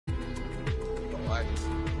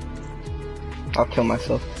I'll kill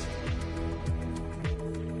myself.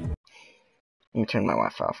 Let me turn my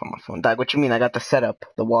Wi-Fi off on my phone. Dog, what you mean? I got the setup,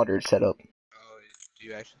 the water setup. Oh, do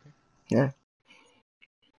you actually? Yeah.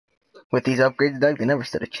 With these upgrades, Doug, they never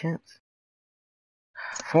stood a chance.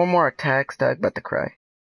 4 more attacks, Doug, about to cry.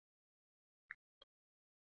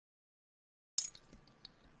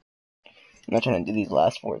 I'm not trying to do these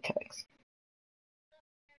last 4 attacks.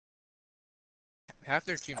 Half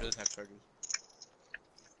their team doesn't have charges.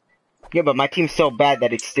 Yeah, but my team's so bad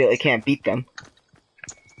that it can't beat them.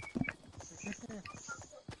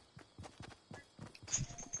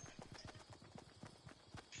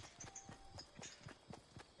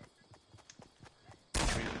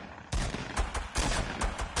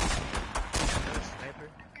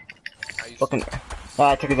 Fucking.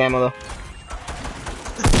 Ah, I took his ammo though.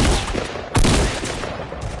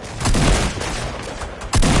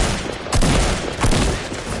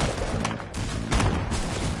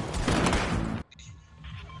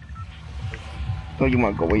 Where you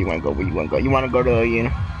wanna go? Where you wanna go? Where you wanna go? You wanna go to, you know,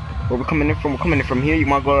 where we're coming in from? We're coming in from here. You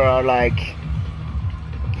wanna go to, like,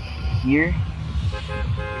 here?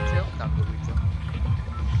 Retail? Not good retail.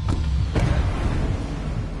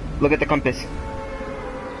 Look at the compass.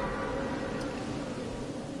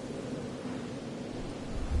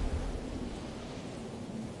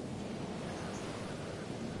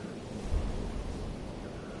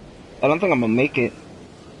 I don't think I'm gonna make it.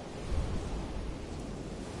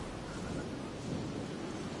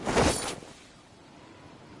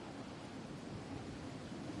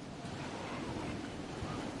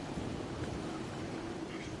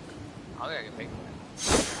 I think I can make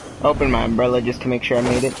it. Open my umbrella just to make sure I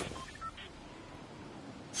made it.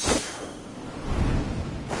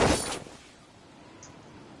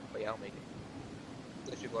 But yeah, I'll make it.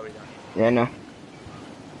 This should go already down. Yeah, I know.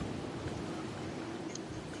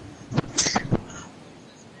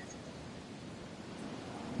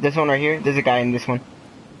 This one right here, there's a guy in this one.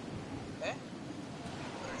 Eh?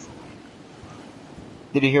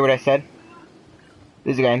 Did you hear what I said?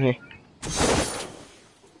 There's a guy in here.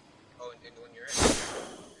 Oh, and when you're in.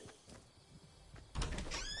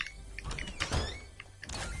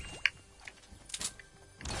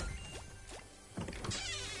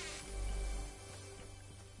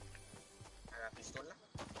 I got pistola.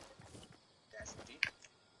 The SMG.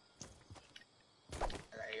 I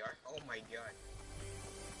got AR. Oh my god.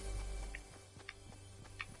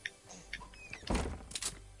 I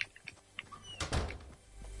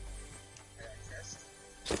got chest.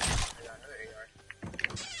 I got another AR.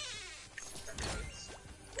 Got grenades.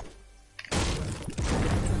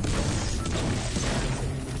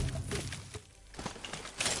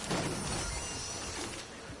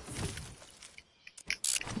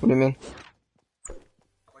 What do you mean?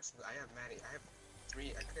 I have Maddie. I have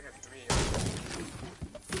 3. I could have 3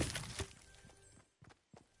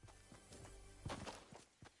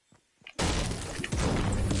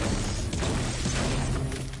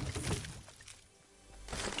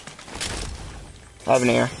 I have an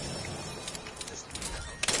AR. Just in the house.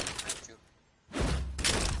 I have 2.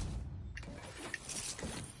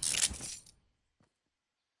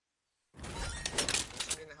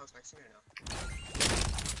 Somebody in the house next to me or no?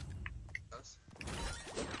 House?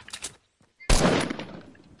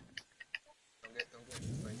 Don't get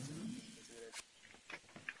fight.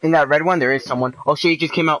 In that red one, there is someone. Oh shit, he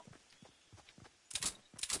just came out.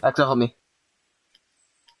 Axel, help me.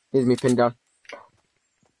 Here's me pinned down.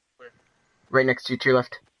 Where? Right next to you, to your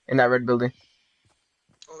left. In that red building.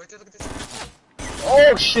 Oh, right there, look at this.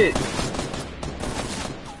 Oh shit!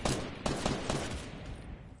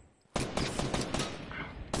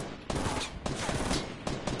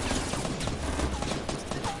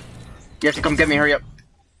 You have to come get me, hurry up.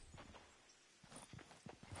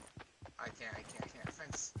 I can't.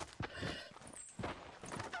 Fence.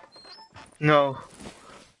 No.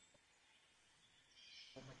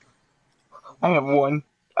 Oh my god. I have one.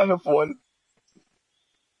 I have one.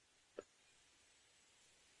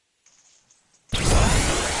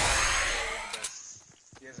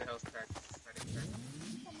 He has a health pack. Medic pack.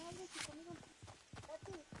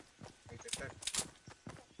 Hey, take that.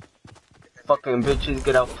 Fucking bitches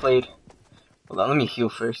get outplayed. Hold on, let me heal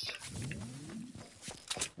first.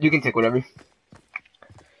 You can take whatever.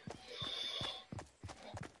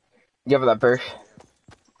 You have that burst?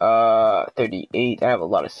 38. I have a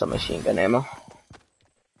lot of submachine gun ammo.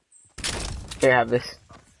 Here, have this.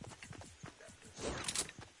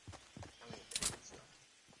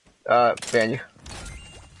 Ban you.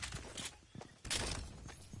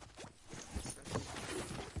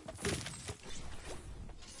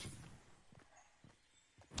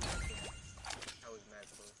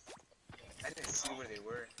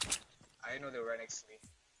 I know they were right next to me.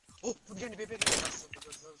 Oh, behind me.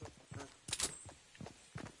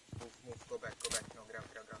 Move, go back. No, get out.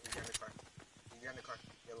 He's behind the car.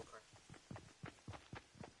 Yellow car.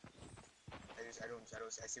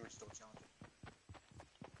 I see what you don't challenge.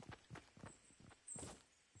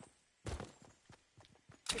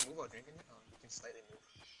 Can you move while drinking it? Oh, you can slightly move.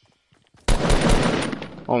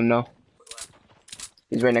 Oh no. What?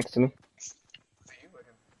 He's right next to me. Is it you or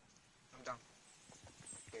him? I'm down.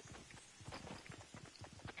 Okay.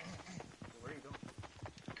 Where are you going?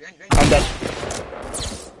 Behind. I'm dead.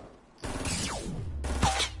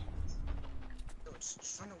 No,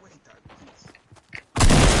 just run away, dog. Please.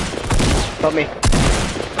 Help me.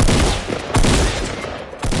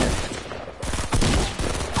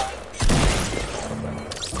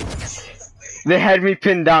 They had me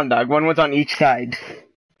pinned down, dog. One was on each side.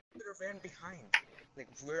 You ran behind, like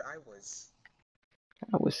where I was.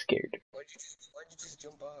 I was scared. Why'd you just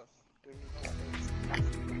jump off? There was no space.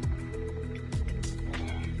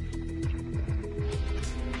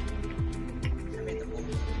 I made the whole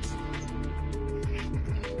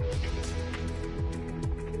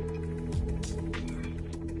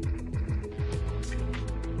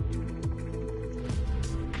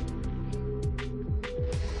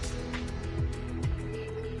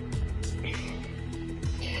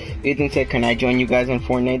Ethan said, "Can I join you guys on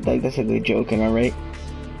Fortnite?" Like, that's a good joke, am I right?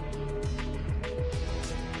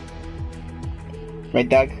 Right,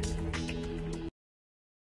 Doug?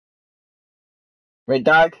 Right,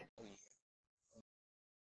 Doug?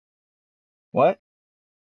 What?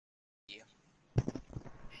 Yeah.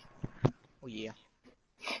 Oh yeah.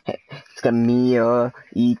 It's got me,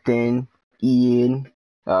 Ethan, Ian,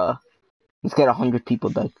 let's get 100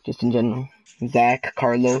 people, Doug, just in general. Zach,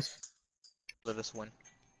 Carlos. Let us win.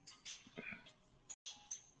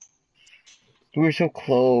 We're so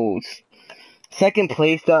close. Second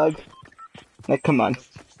place, Doug. Like, come on.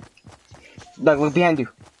 Doug, look behind you.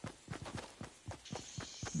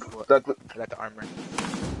 What? Doug, look. I got the armor.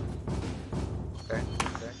 Okay.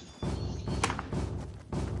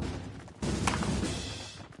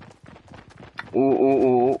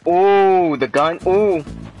 Ooh, the gun, ooh.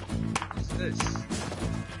 What's this?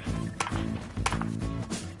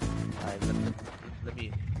 Alright, let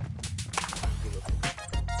me.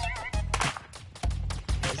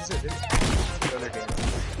 Is this it? The other game.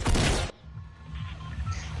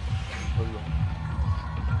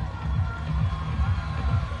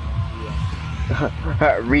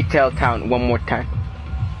 Yeah. Retail town, one more time.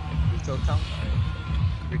 Retail town?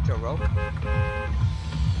 Retail row?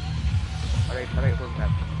 Alright, close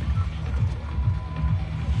map.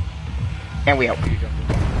 And we out. Here you go.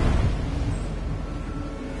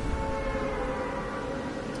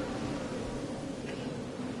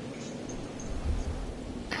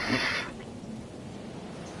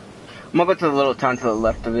 I'm gonna go to the little town to the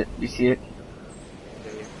left of it. You see it?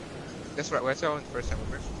 Yeah. That's right. That's our first time,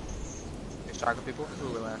 remember? The shotgun people. That's where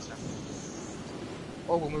we were last time.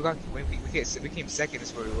 Oh, when we came second.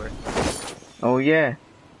 Is where we were. Oh yeah.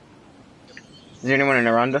 Is there anyone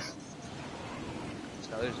around us?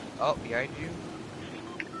 Oh, behind you.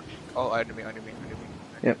 Oh, under me.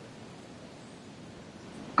 Yep.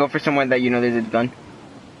 Go for someone that you know there's a gun.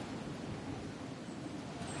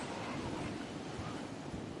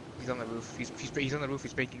 He's on the roof. He's on the roof.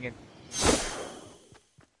 He's breaking in.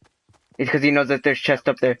 It's because he knows that there's chest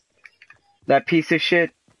up there. That piece of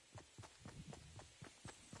shit.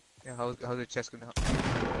 Yeah, how's the chest gonna help?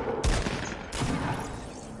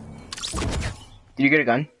 Did you get a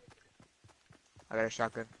gun? I got a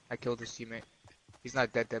shotgun. I killed his teammate. He's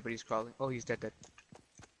not dead, but he's crawling. Oh, he's dead.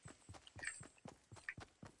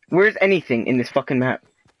 Where's anything in this fucking map?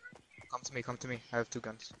 Come to me. I have 2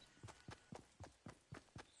 guns.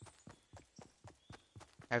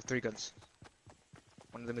 I have 3 guns.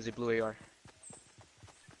 One of them is a blue AR.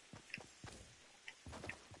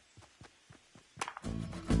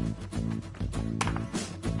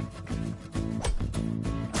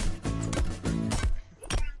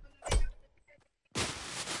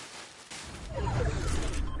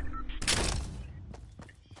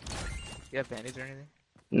 You have bandage or anything?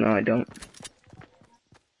 No, I don't.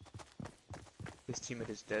 His teammate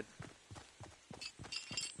is dead.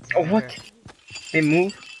 Oh, what? They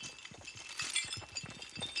move?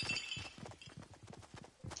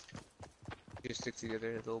 You stick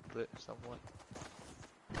together a little bit, somewhat.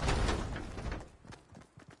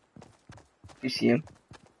 You see him?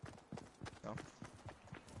 No.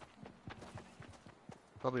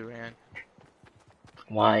 Probably ran.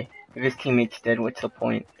 Why? If his teammate's dead, what's the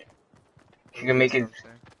point? He's gonna make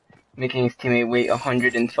making his teammate wait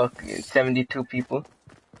 172 people.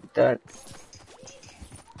 That.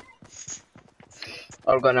 I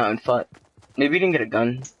would've gone out and fought. Maybe he didn't get a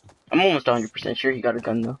gun. I'm almost 100% sure he got a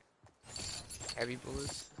gun though. Heavy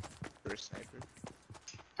bullets for a sniper.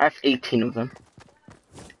 I have 18 of them.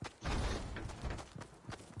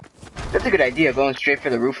 That's a good idea, going straight for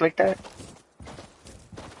the roof like that.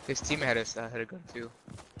 His team had a gun too.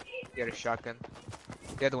 He had a shotgun.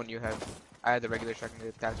 The other one you have. I had the regular shotgun,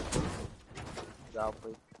 the tactical. He's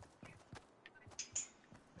outplayed.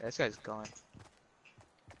 Yeah, this guy's gone.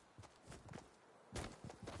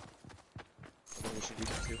 Maybe we should do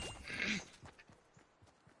that too.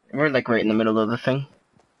 We're like right in the middle of the thing.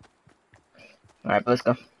 Alright, let's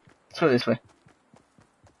go. Let's go this way.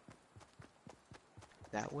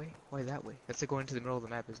 That way? Why that way? That's like going into the middle of the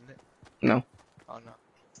map, isn't it? No. Oh no.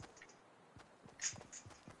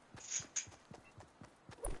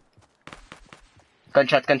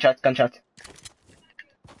 Gunshots, gunshots, gunshots.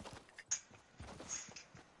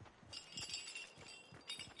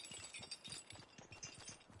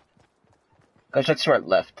 Gunshots to our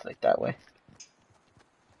left, like that way.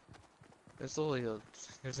 There's only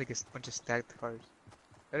there's like a bunch of stacked cars. Is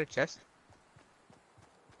that a chest?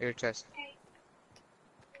 Your chest. Do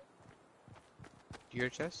you hear a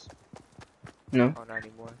chest? No. Oh, not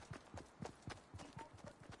anymore.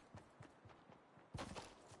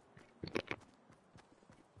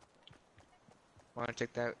 Wanna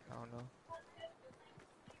check that? I don't know.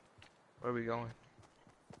 Where are we going?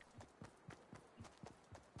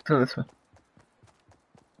 Go this way.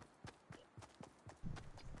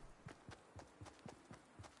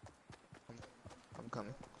 I'm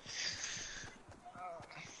coming.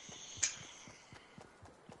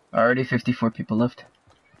 Already 54 people left.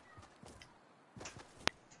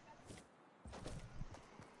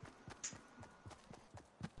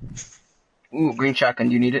 Ooh, green shotgun,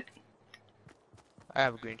 do you need it? I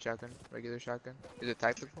have a green shotgun, regular shotgun. Is it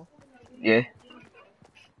tactical? Yeah.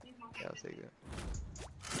 Yeah, I'll take it.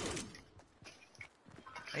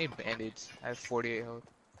 I need band-aids. I have 48 health.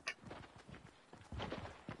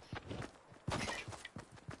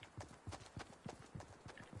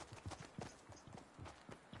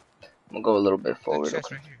 I'm gonna go a little bit The forward.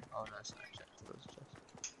 chest right here. Oh, no, it's not a chest. It was a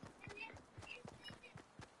chest.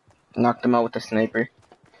 Knocked him out with a sniper.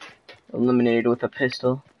 Eliminated with a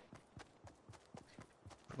pistol.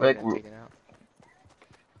 Probably Like, got taken out.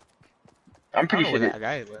 I'm I pretty don't sure know where that, that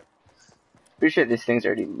guy is, but pretty sure this thing's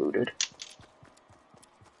already looted.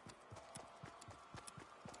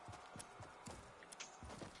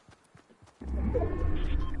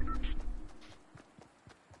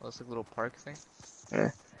 oh, it's like a little park thing.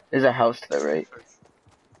 Yeah. There's a house to the right.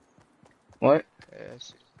 What? Yeah, I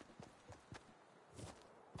see.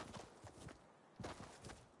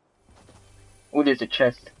 Ooh, there's a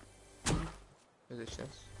chest. There's a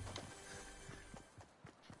chest.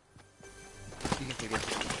 You can take it.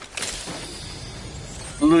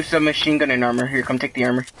 Blue submachine gun and armor. Here, come take the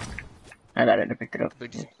armor. I got it. I picked it up.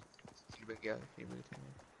 But just, you bring it out. You bring it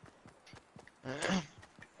in.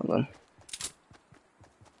 Hold on.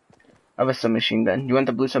 I have a submachine gun. You want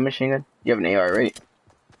the blue submachine gun? You have an AR, right?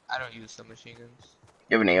 I don't use submachine guns.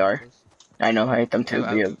 You have an AR? I know, I hate them too. I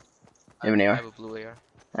But you have an I AR? have a blue AR.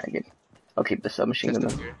 Alright, good. I'll keep the submachine gun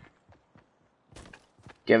Chest then. up here. Do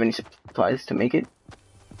you have any supplies to make it?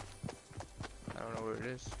 I don't know where it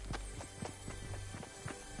is.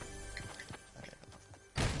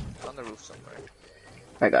 On the roof somewhere.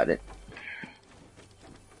 I got it.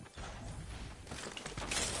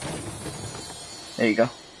 There you go.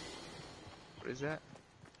 What is that?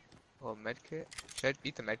 Oh, medkit. Should I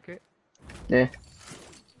eat the medkit? Yeah.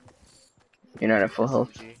 You're not at full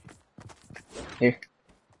health. SMG. Here.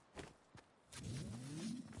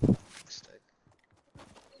 Stack.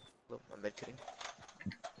 Look, my medkitting.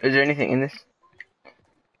 Is there anything in this?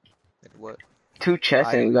 And what? 2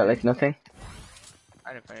 chests I and we didn't got find like nothing.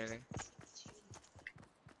 I didn't find anything.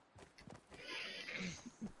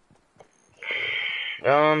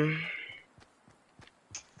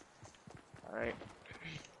 Alright.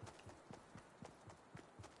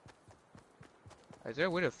 Is there a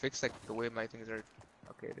way to fix like the way my things are?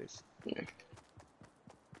 Okay, it is. Yeah.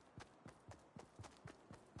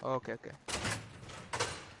 Oh, okay, okay.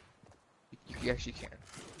 You actually can.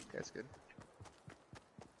 Okay, that's good.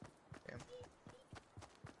 Damn.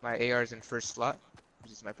 My AR is in first slot,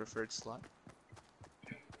 which is my preferred slot.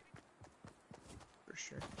 For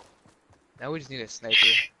sure. Now we just need a sniper.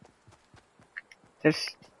 Shh. There's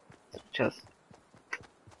chest.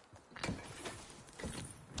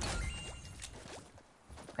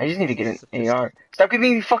 I just need to get an AR. Stop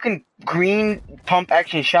giving me fucking green pump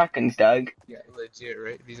action shotguns, dog. Yeah, legit,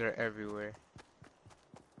 right? These are everywhere.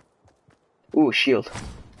 Ooh, shield.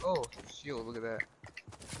 Oh, shield, look at that.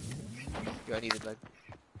 Yo, I need it, like.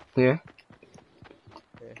 Yeah.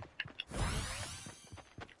 Okay.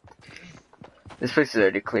 This place is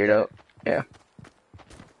already cleared Yeah. out. Yeah.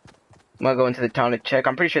 I'm gonna go into the town to check.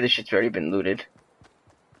 I'm pretty sure this shit's already been looted.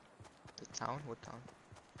 The town? What town?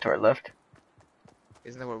 To our left.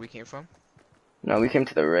 Isn't that where we came from? No, we came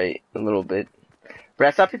to the right a little bit. But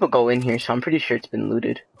I saw people go in here, so I'm pretty sure it's been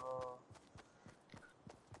looted. Oh.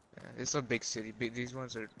 Yeah, it's a big city. These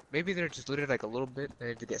ones are maybe they're just looted like a little bit, and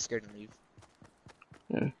they get scared and leave.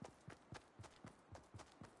 Yeah.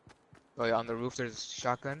 Oh yeah, on the roof there's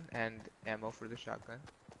shotgun and ammo for the shotgun.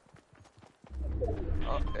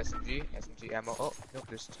 Oh, SMG ammo. Oh, nope,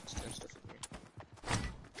 there's stuff in here.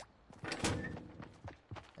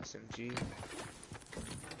 SMG.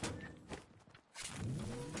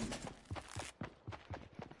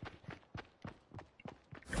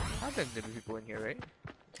 I don't think there'll be people in here, right?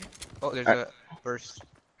 Oh, there's a burst.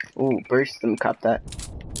 Ooh, burst them, cop that.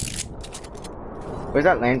 Where's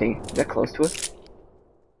that landing? Is that close to us?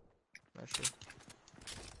 Not sure.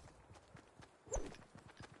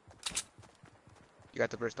 You got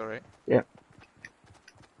the burst, alright? Yeah.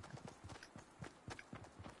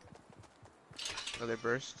 Another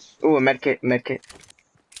burst. Ooh, a medkit.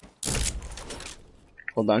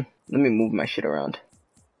 Hold on. Let me move my shit around.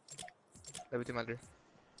 Lebih mother.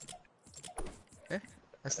 Eh?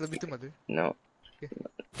 I said lebih mother. No. Yeah.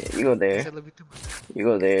 Yeah, you go I there. said lebih mother. You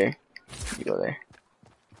go there. You go there.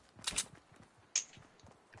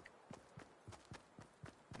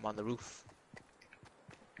 I'm on the roof.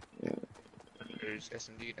 There's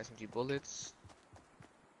SMG bullets.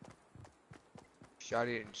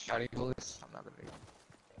 Shotty bullets. I'm not gonna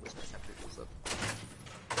waste my time picking this up.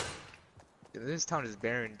 Yeah, this town is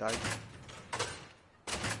barren, dog.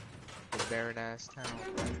 The barren ass town.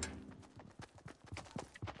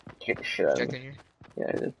 Get the shit out of Checked me. in here? Yeah,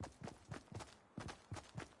 I did.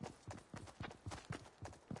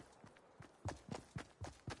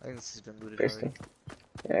 I think this has been looted First already. thing.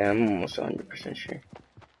 Yeah, I'm almost 100% sure.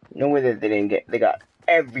 No way that they didn't get. They got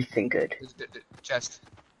everything good. There's the chest.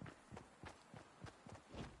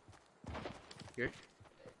 Here?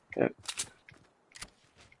 Yep.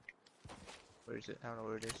 Where is it? I don't know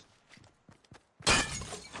where it is.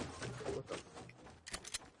 What the?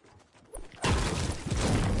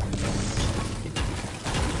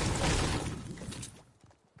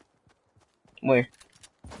 Where?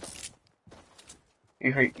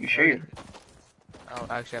 You heard? You sure? You? Oh,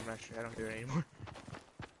 actually, I'm not sure. I don't hear it anymore.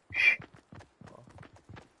 Shh. Oh.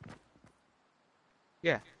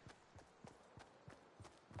 Yeah.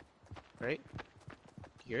 Right?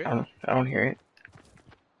 You hear it? I don't hear it.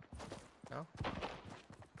 No?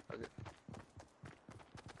 Okay.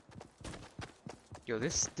 Yo,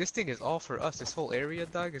 this thing is all for us. This whole area,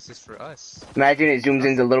 dog, is just for us. Imagine it zooms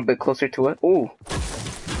in a little bit closer to it. Ooh.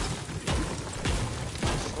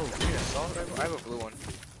 Oh, green assault rifle? I have a blue one.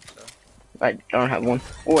 So. I don't have one.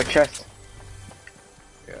 Ooh, a chest.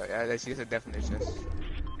 Yeah, I see. It's a definite chest.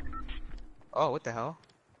 Oh, what the hell?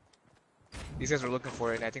 These guys were looking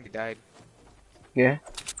for it, and I think they died. Yeah.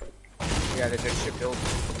 Yeah, their ship built.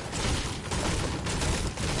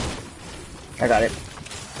 I got it.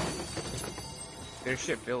 Their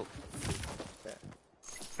ship built.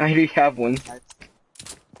 I already have one.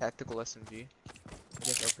 Tactical SMG. I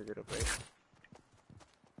guess I'll pick it up, right?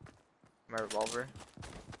 My revolver.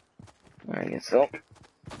 I guess so.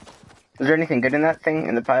 Is there anything good in that thing,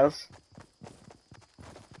 in the piles?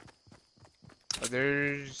 Oh,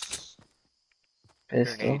 there's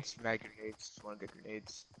Pistol. grenades, mag grenades. Just wanna get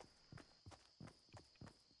grenades.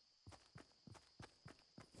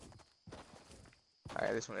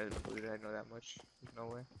 Alright, this one is included. I know that much. There's no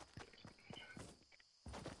way.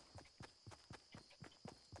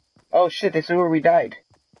 Oh shit, this is where we died.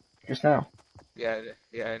 Just now. Yeah,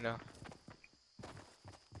 I know.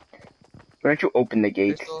 Why don't you open the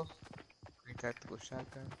gate? Pistol. Green tactical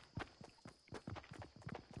shotgun.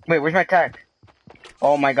 Wait, where's my tack?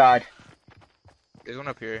 Oh my god. There's one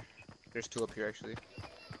up here. There's two up here actually.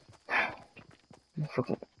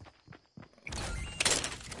 Fucking...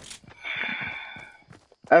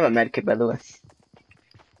 I have a medkit, by the way.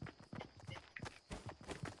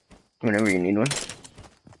 Whenever you need one.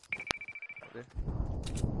 Okay.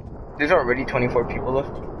 There's already 24 people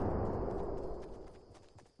left.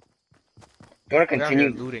 You wanna We're out here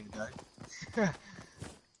continue? looting, guy.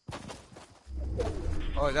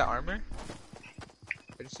 Oh, is that armor?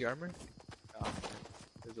 Did you see armor? Oh,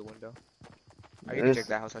 there's a window. I need to check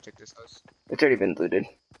that house. I'll check this house. It's already been looted.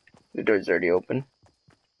 The door's already open.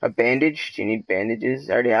 A bandage? Do you need bandages?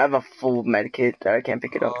 I already have a full medkit. I can't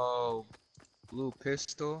pick it up. Oh, blue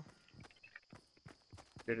pistol.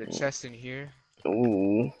 There's a chest in here.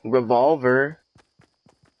 Ooh, revolver.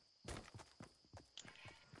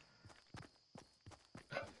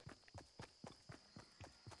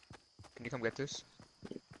 Can you come get this?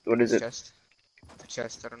 What is This it? chest. The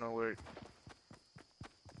chest. I don't know where.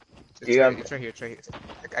 Do you have? It's right here. It's right here.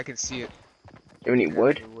 I can see it. Do you have any I got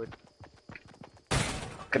wood? any wood.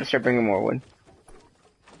 Gotta start bringing more wood.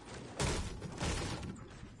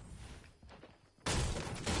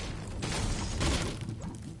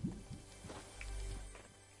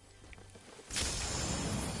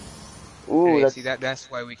 Ooh, Hey, see that's that's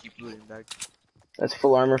why we keep looting, dog. that's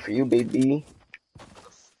full armor for you, baby.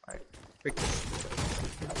 Alright. Pick this.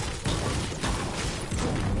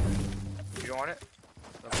 You don't want it?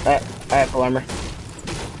 I have full armor.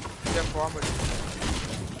 Yeah, for armor.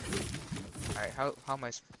 Alright, how am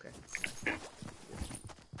I okay.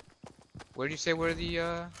 Where did you say where the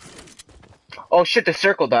Oh shit, the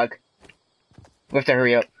circle, dog. We have to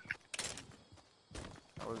hurry up.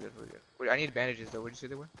 Oh, we're good, we're good. Wait, I need bandages though. Where did you say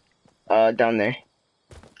they were? Down there.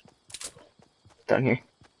 Down here.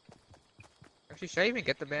 Actually, should I even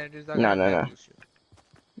get the bandages, dog? I No, have no, mad no. blue shit.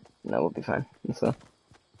 No, we'll be fine. So,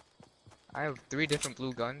 I have 3 different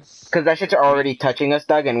blue guns. cause that shit's Three- already touching us,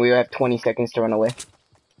 Doug, and we have 20 seconds to run away.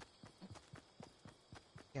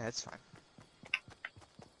 Yeah, that's fine.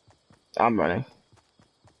 I'm running.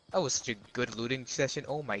 That was such a good looting session.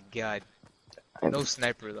 Oh my god. No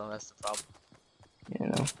sniper though, that's the problem. You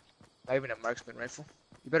know. Not even a marksman rifle.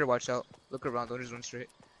 You better watch out. Look around, don't just run straight.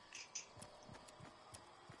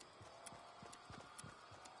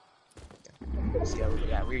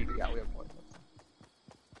 Yeah, we have more.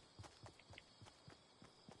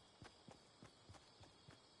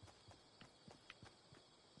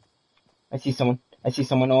 I see someone. I see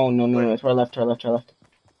someone. Oh no, no, Where? no! To our left, to our left, to our left.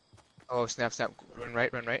 Oh snap, snap. Run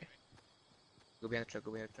right, run right. Go behind the truck,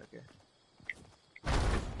 go behind the truck, yeah.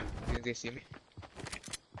 You think they see me?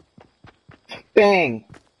 Bang!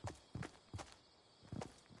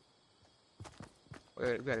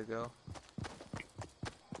 We gotta go.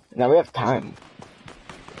 Now we have time.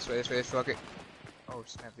 This way, fuck it. Oh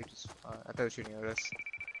snap, they just, I thought they were shooting at us.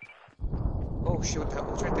 Oh shit, what the hell?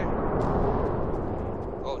 What's right there?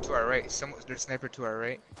 Oh, to our right. There's a sniper to our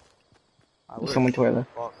right. There's someone to our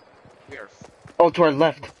left. Well, we are. Oh, to our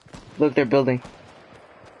left. Look, they're building.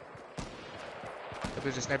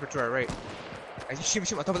 There's a sniper to our right. I see him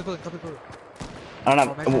on top of the building, top of the building. I don't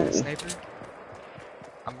Oh, know. imagine that sniper.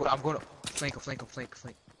 I'm going to flank.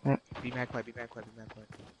 Yeah. Be magpie.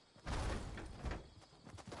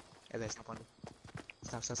 Hey, let's stop on him.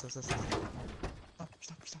 Stop. Stop.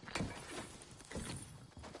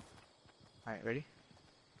 Alright, ready?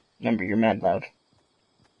 Remember, you're mad loud.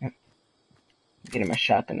 Yep. Getting my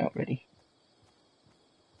shotgun out ready.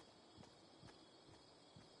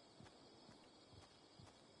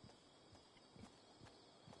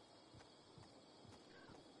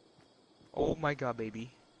 Oh my god,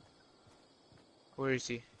 baby. Where is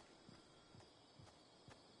he?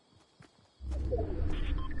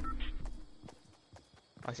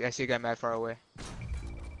 I see a guy mad far away.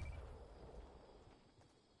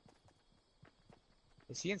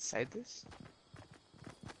 Is he inside this?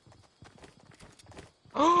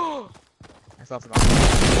 Oh! I fell off the mountain.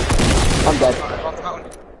 I'm dead. I fell off the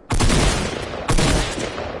mountain.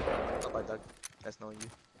 Oh my dog. That's knowing you.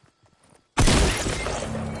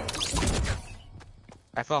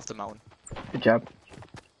 I fell off the mountain. Good job.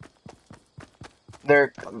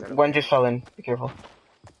 One just fell in. Be careful. Do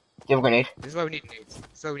you have a grenade? This is why we need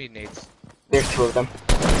nades. There's 2 of them.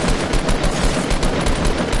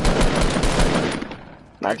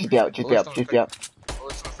 Nah, just be out. Just be out.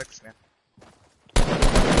 Bullets don't affect this, man.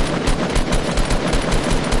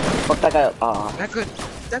 Fuck that guy up. Aw.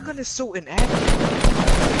 That gun is so inactive.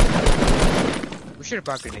 We should have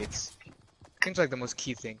brought grenades. Seems like the most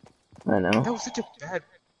key thing. I know. That was such a bad.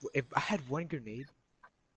 If I had 1 grenade,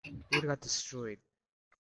 we would have got destroyed.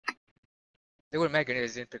 They would have made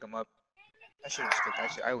grenades, didn't pick them up. I should have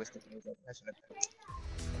picked. I always pick grenades up. I should have.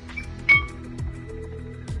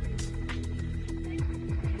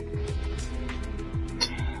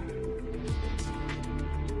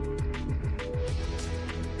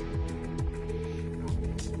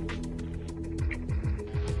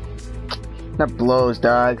 That blows,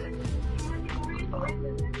 dog.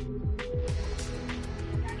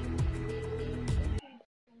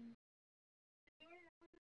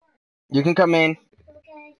 You can come in.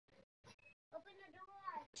 Okay. Open the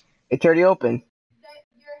door. It's already open.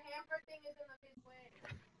 Your hamper thing is in the big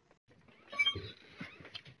way.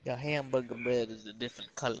 Your hamburger bread is a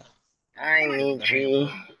different color. Hi,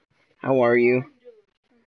 Mitri. How are you?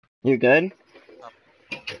 You good?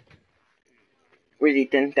 Where's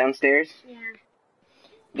Ethan? Downstairs? Yeah.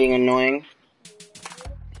 Being annoying.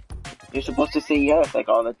 You're supposed to say yes, like,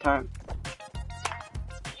 all the time.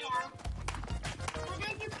 Yeah. Where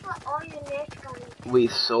did you put all your Nerf guns? We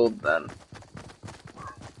sold them.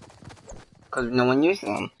 Because no one used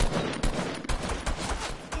them.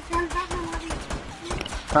 Ethan doesn't want to.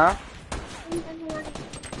 Huh? Ethan doesn't want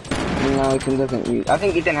to. No, Ethan doesn't use. I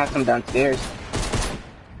think Ethan has some downstairs.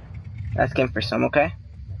 Ask him for some, okay?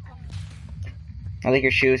 I like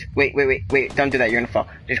your shoes. Wait. Don't do that. You're gonna fall.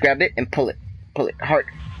 Just grab it and pull it. Pull it hard.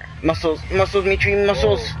 Muscles, Mitri,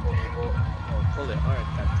 muscles. Pull it hard,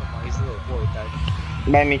 Dad. Come on, he's a little boy, Dad.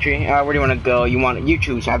 Bye, Mitri. Where do you want to go? You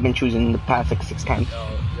choose. I've been choosing the past like 6 times.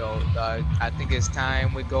 Yo, Dad. I think it's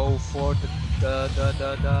time we go for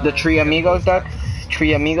The Tree Amigos, Doc?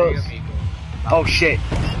 Tree Amigos? Oh shit.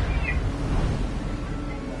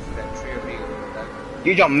 That Tree Amigos, Dad.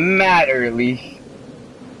 You jump mad early.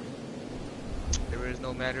 There is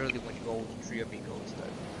no mad early when you go with Tree Amigos,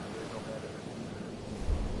 Dad. There is no mad early.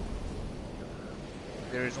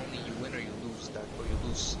 There is only you win or you lose, Dad. Or you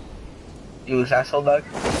lose. You lose asshole, Doc?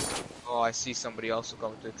 Oh, I see somebody else who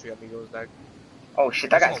come to the Tree Amigos, Dad. Oh shit,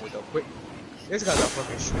 that guy's... This guy's a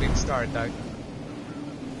fucking shooting star, Dad.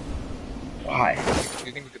 Why? Do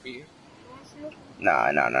you think we could beat him? No.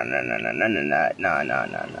 I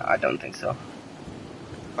don't think so.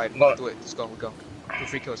 Fight, Well- do it. Let's go, we go. 2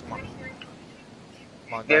 free kills, come on.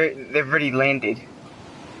 Come on, Dad. They've already landed.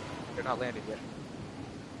 They're not landed yet.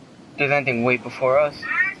 They're landing way before us.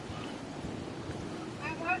 I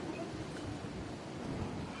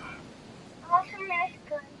want some Nerf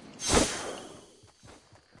guns.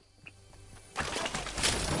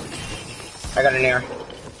 I got an air.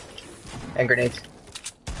 And grenades.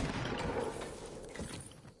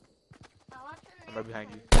 I want some I'm right behind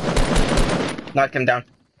you. Knocked him down.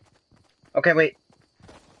 Okay, wait.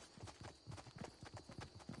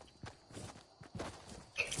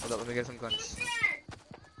 Hold up, let me get some guns.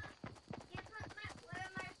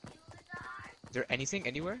 Is there anything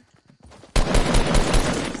anywhere?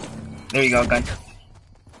 There you go, gun.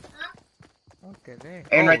 Okay, there.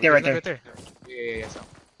 And right there, there's right one Yeah, so.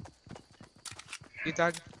 You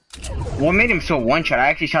dog? What made him so one-shot? I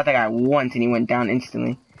actually shot that guy once and he went down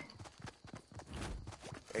instantly.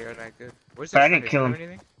 They are not good. Where's But I the didn't kill him.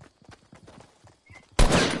 anything?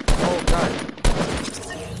 Oh god.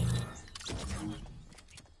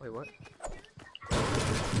 Wait, what?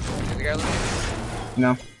 Did the guy look?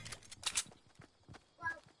 No.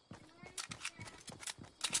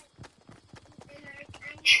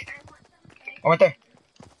 Oh, right there.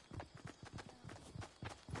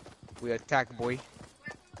 We attack, boy.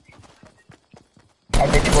 I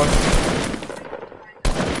bet you one.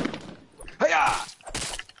 Hiya!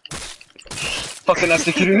 Fucking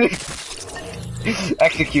executed him.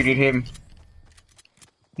 Executed him.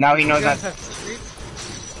 Now he knows that.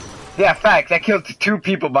 Yeah, facts. I killed 2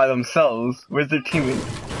 people by themselves. Where's their teammate?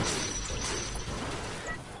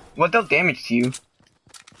 What dealt damage to you?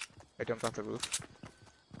 I jumped off the roof.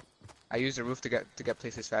 I used the roof to get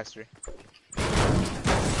places faster.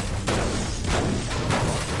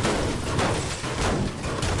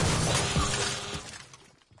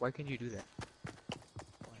 Why can you do that?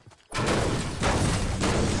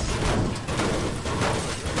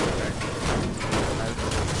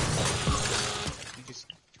 You just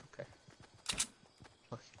okay.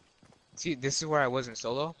 Okay. See, this is where I was in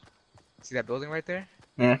solo. See that building right there?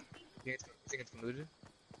 Yeah. You think it's looted?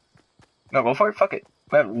 No, go for it. Fuck it.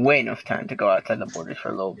 We have way enough time to go outside the borders for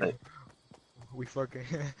a little bit. We fucking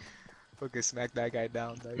smack that guy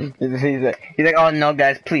down, dog. He's like, oh no,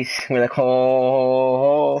 guys, please. We're like,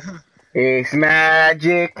 oh, it's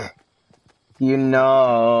magic. You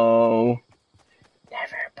know.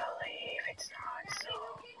 Never believe it's not so.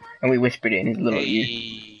 And we whispered it in his little ear.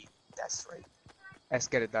 Hey, that's right. Let's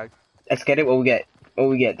get it, dog. Let's get it. What we get? What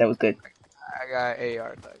we get? That was good. I got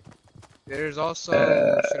AR, dog. There's also shit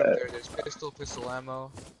up there. There's pistol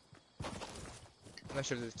ammo. I'm not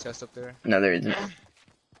sure there's a chest up there. No, there isn't.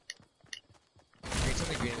 Green,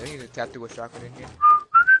 something green. I need to tap through a shotgun in here.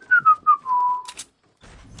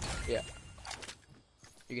 Yeah.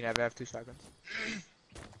 You can have 2 shotguns.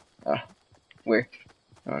 Where?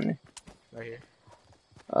 On there. Right here.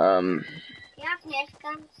 You have Nerf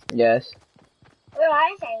guns? Yes. Where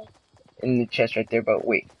are they? In the chest right there, but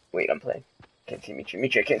wait, I'm playing. Can't see Mitri.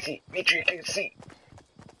 Mitri, I can't see. Mitri, I can't see.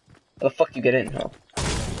 How the fuck you get in, huh?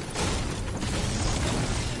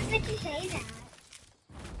 Why did you say that?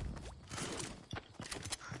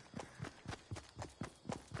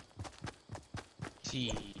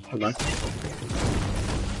 Gee. Hold on.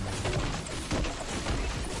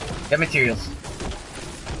 Get materials.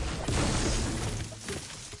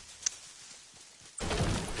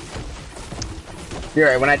 You're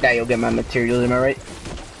right, when I die, you'll get my materials, am I right? I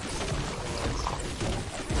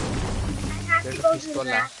have There's to a go to the pistola.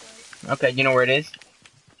 bathroom. Okay, you know where it is?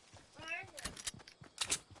 Where is it?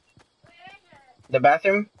 Where is it? The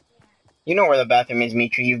bathroom? You know where the bathroom is,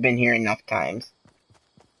 Mitri. You've been here enough times.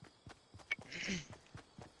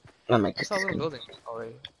 Oh my I saw a little goodness. building. Oh,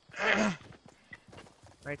 wait.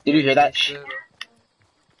 Right Did you there, hear that? this little-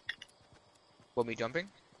 What, me jumping?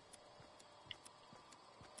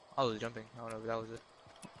 I was jumping. I don't know if that was it.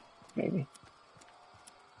 Maybe.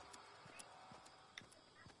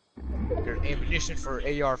 There's ammunition for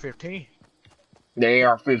AR-15. The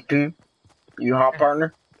AR-15. You hot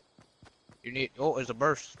partner? You need. Oh, there's a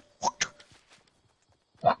burst.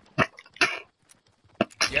 You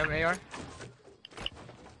have an AR?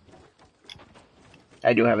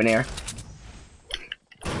 I do have an AR.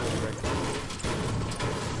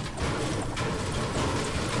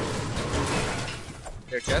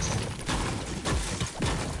 Their chest?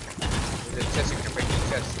 There's a chest, you can break the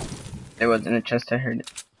chest. There wasn't a chest, I heard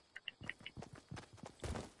it.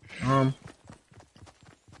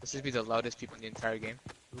 This would be the loudest people in the entire game.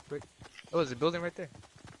 Real quick. Oh, there's a building right there.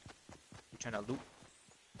 You trying to loot?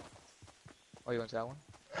 Oh, you want that one?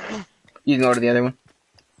 You can go to the other one.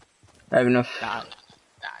 I have enough. Nah.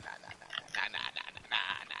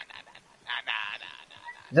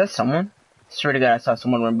 Is that someone? Swear to God, I saw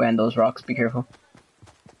someone run behind those rocks. Be careful.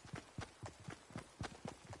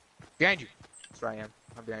 Behind you! That's where I am.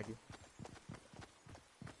 I'm behind you.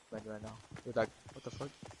 Behind you right now. You're like, what the fuck?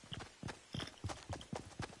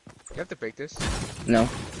 You have to break this. No.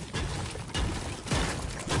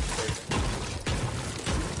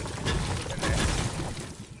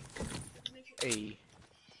 Hey.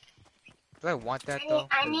 Do I want that though?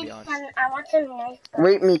 I To need be honest. some. I want some nice.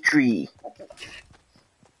 Wait, Mitri.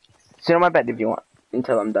 Sit on my bed if you want.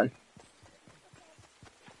 Until I'm done.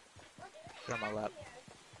 Put it on my lap.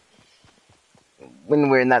 When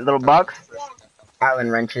we're in that little box. Allen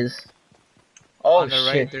wrenches. Oh On the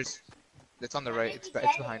shit. right, there's. It's on the right. It's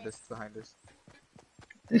behind us. It's behind us.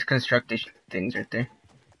 There's constructed things right there.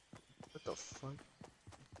 What the fuck?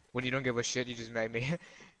 When you don't give a shit, you just mad me. You're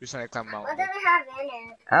just trying to climb a What mountain. does it have in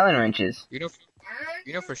it? Allen wrenches. You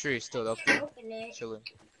know for sure he's still up there, Open it. chilling.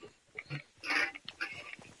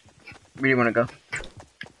 Where do you want to go?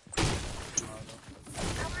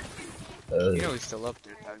 You know he's still up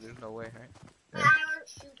there, dog. There's no way, right? I want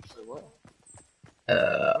sushi. What?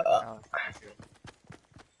 Uh,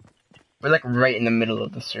 we're like right in the middle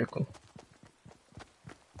of the circle.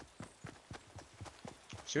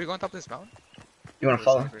 Should we go on top of this mountain? You want to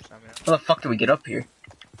follow? How the fuck do we get up here?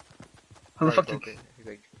 How the fuck do broke it. He's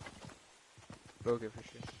like, broke it for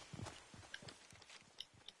sure.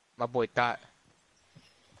 My boy thought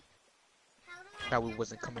we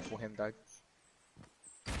wasn't coming for him, dog.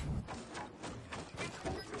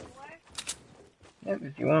 Yeah,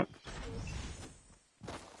 if you want.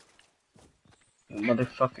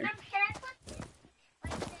 Motherfucker. Can I put this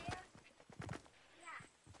right there?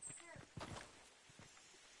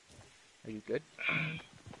 Are you good?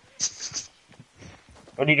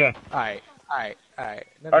 What are you doing? Alright.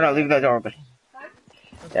 Oh no, leave that door open.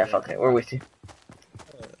 Yeah, fuck it. We're with you.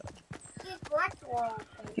 Keep what door open?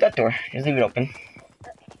 That door. Just leave it open.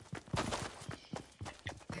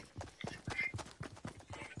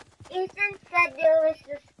 Ethan said there was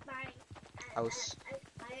a spider. House. A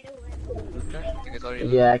spider with I think it's already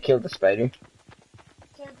Yeah, I killed the spider.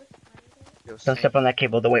 killed the spider. Yo, Don't Saint. step on that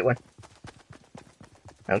cable, the white one.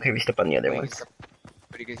 I don't care if you step on the other Wait, ones.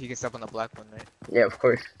 but he can step on the black one, right? Yeah, of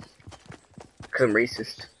course. Cause I'm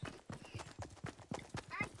racist.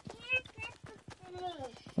 I can't get the thing.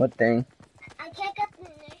 What thing? I can't get the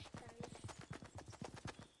next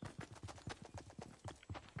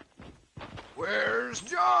one. Where's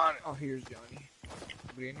John? Oh, here's Johnny.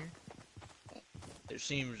 Anybody in here? It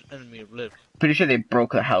seems enemy of left. Pretty sure they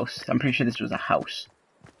broke the house. I'm pretty sure this was a house.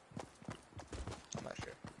 I'm not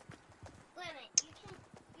sure. Wait a minute. You can.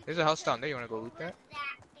 There's a house down there. You wanna go loot that? That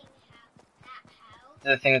thing have that house.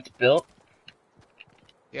 The thing that's built?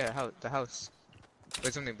 Yeah, the house.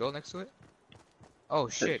 There's something built next to it? Oh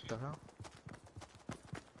shit, the hell?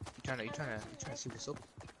 You trying to see this open?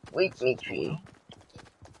 Wait, Mitri.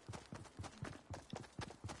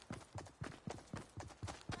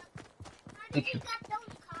 How did you get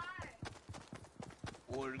those cars?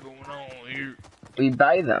 What is going on here? We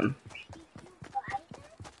buy them. Did you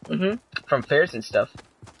buy them? From fairs and stuff.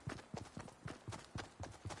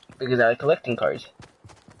 Because I like collecting cars.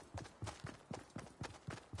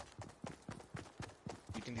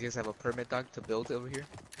 You think these guys have a permit, dog, to build over here?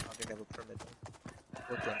 I don't think they have a permit, dog.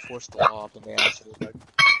 What to enforce the law up in the asshole, dog.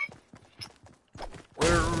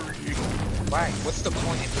 Where are you? Why? What's the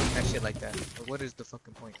point in doing that shit like that? Or what is the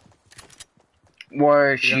fucking point?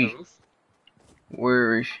 Where is Is it on the she? roof?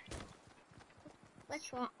 Where is she?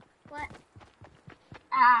 What's wrong? What?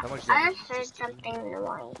 How much I damage? just heard Just- something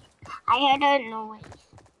noise. I heard a noise.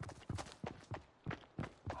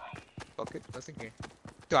 Fuck it, nothing here.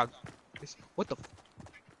 Dog. What the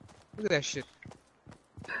look at that shit.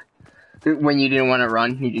 When you didn't want to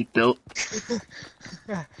run, you just built.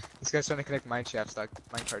 This guy's trying to connect mine shafts, dog.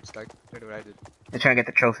 Mine carts, dog. You know what I did. They're trying to get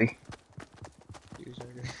the trophy. What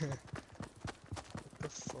the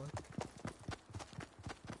fuck?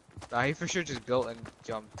 Nah, he for sure just built and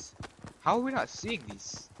jumped. How are we not seeing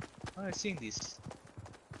these? How am I not seeing these?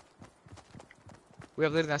 We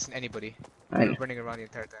have literally not seen anybody. I We're know. running around the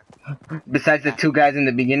entire time. Besides the 2 guys in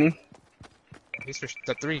the beginning. He's for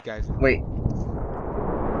the 3 guys. Wait,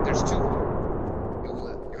 There's 2.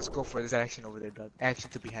 Yo, let's go for it. There's action over there, dog. Action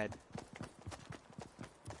to be had.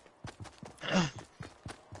 Can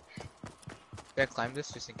I climb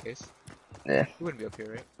this just in case? yeah. He wouldn't be up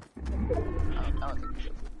here, right? I don't think he's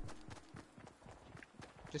up here.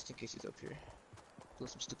 Just in case he's up here. Do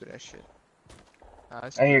some stupid ass shit. I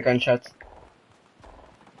hear gunshots.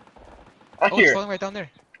 I Oh, hear it's it. falling right down there.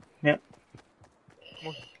 Yep.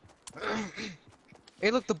 Come on. Hey,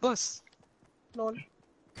 look, the bus. Lol.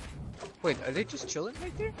 Wait, are they just chilling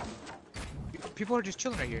right there? People are just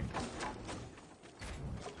chilling right here.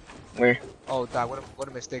 Where? Oh, dog, what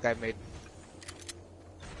a mistake I made.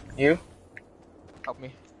 You? Help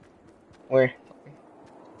me. Where? Help me.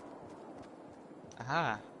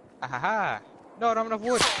 Aha. Ahaha. No, not enough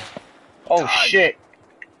wood. Oh Dog. shit.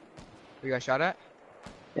 We got shot at?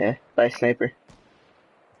 Yeah, by a sniper.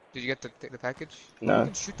 Did you get the package? No. You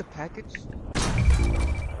can shoot the package?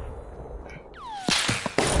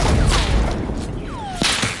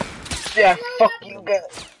 Yeah, fuck you guys.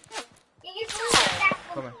 Did you put that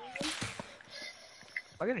Come on. Am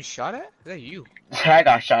I getting shot at? Is that you? I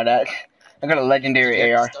got shot at. I got a Did legendary you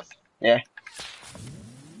get AR. stuff? Yeah.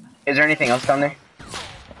 Is there anything else down there?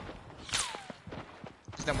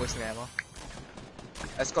 Just not wasting ammo.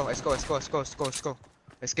 Let's go, let's go, let's go, let's go, let's go, let's go.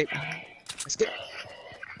 Escape. Escape.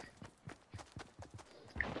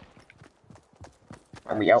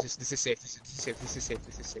 Are we out? This is safe, this is safe, this is safe,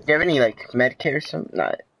 this is safe. Do you have any like med kit or something?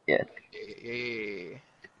 Not yet. Yeah.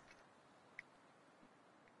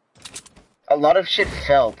 A lot of shit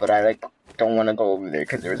fell, but I like don't want to go over there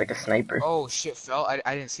because there was like a sniper. Oh, shit fell?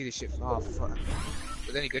 I didn't see the shit fall. Oh, fuck.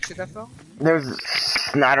 Was there any good shit that fell? There's,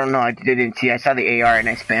 I don't know. I didn't see. I saw the AR and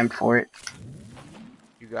I spammed for it.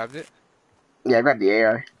 You grabbed it? Yeah, I grabbed the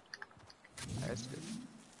AR. That's good.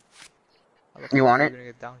 How the You fuck want are it? Gonna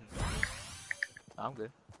get down here? I'm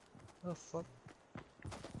good. Oh, fuck.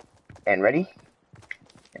 And ready?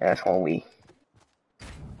 Yeah, that's one we.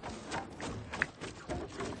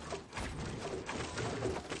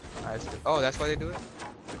 That's good. Oh, that's why they do it?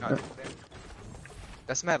 No,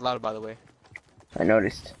 that's mad loud, by the way. I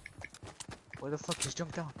noticed. Where the fuck just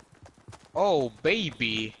jumped down? Oh,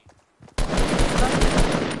 baby.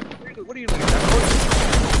 What are you looking at?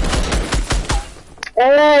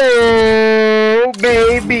 Oh,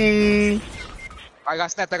 baby. I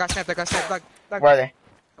got snapped, dog. Where are they?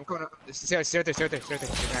 I'm coming up. Stay right there.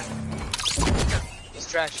 He's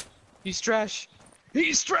trash.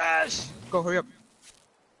 He's trash! Go, hurry up.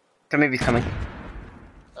 Somebody's coming.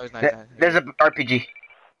 Oh, he's not. There's a RPG.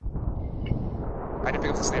 I didn't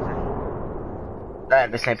pick up the sniper. I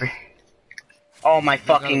have the sniper. Oh my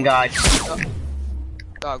fucking god.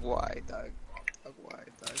 Dog, why, dog?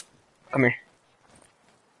 Come here.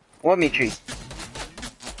 What, Mitri?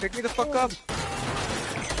 Pick me the fuck up.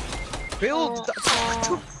 Build! What the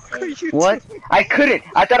fuck are you What? doing? I couldn't.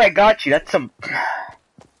 I thought I got you. That's some.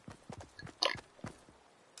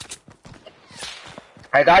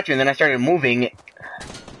 I got you, and then I started moving. Yeah.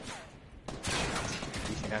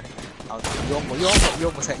 You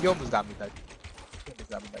almost got me, dog.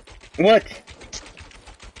 What?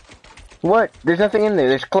 What? There's nothing in there.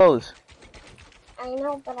 There's clothes. I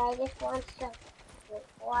know, but I just want to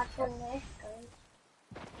watch the next one.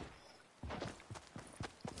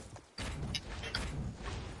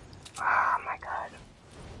 Oh my god.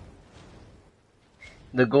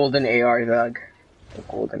 The golden AR, dog. The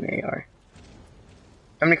golden AR.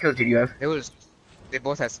 How many kills did you have? They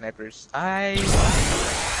both had snipers. I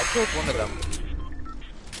killed one of them.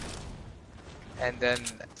 And then,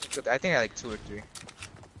 I think I had like 2 or 3.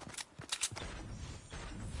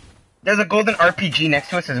 There's a golden RPG next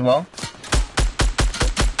to us as well.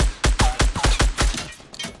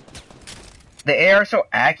 The AR is so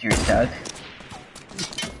accurate, Doug.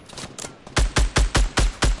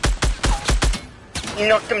 You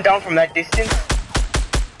knocked him down from that distance?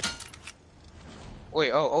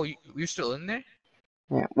 Wait, oh, you're still in there?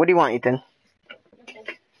 Yeah. What do you want, Ethan?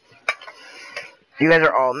 You guys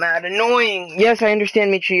are all mad annoying. Yes, I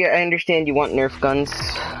understand, Mitri. I understand you want Nerf guns.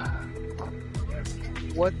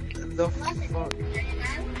 What the fuck?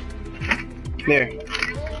 There.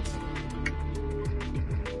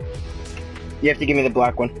 You have to give me the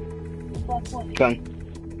black one. Gun.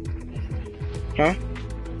 Huh?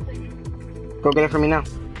 Go get it for me now.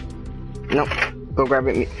 No. Go grab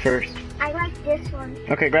it first. I like this one.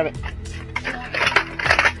 Okay, grab it.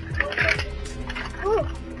 Ooh.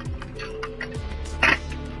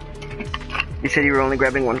 You said you were only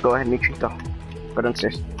grabbing one. Go ahead, Mitri. Go. Go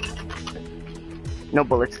downstairs. No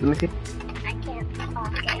bullets. Let me see. I can't.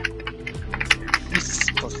 Okay. You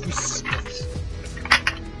suck.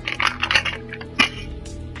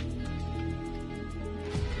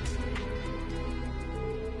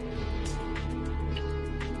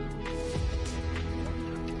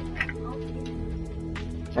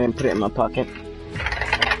 I didn't put it in my pocket.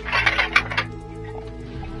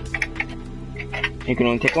 You can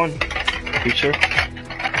only take one. You sure?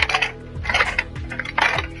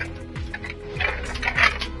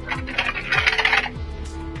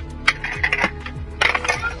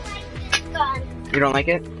 Gun. You don't like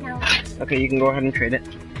it? No. Okay, you can go ahead and trade it.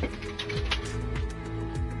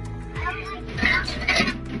 I don't like that.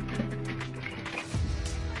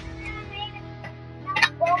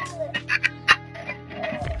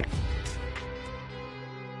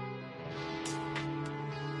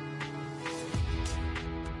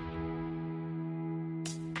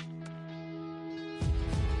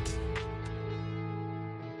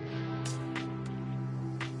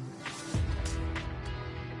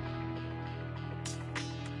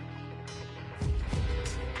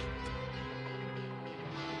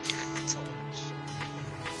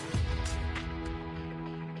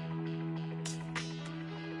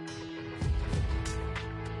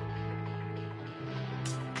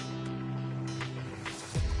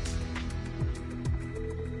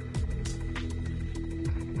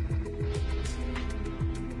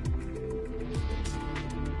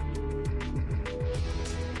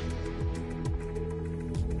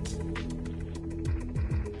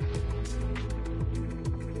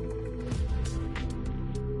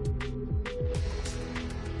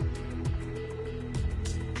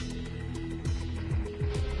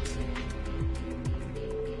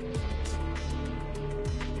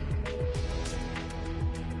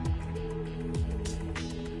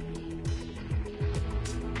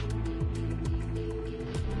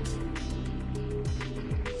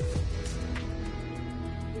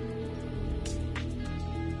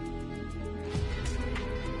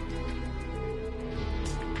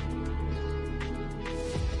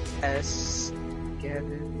 S. Get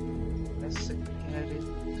it. S. Get it.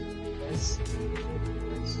 S.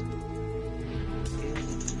 S. Get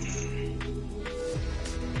it.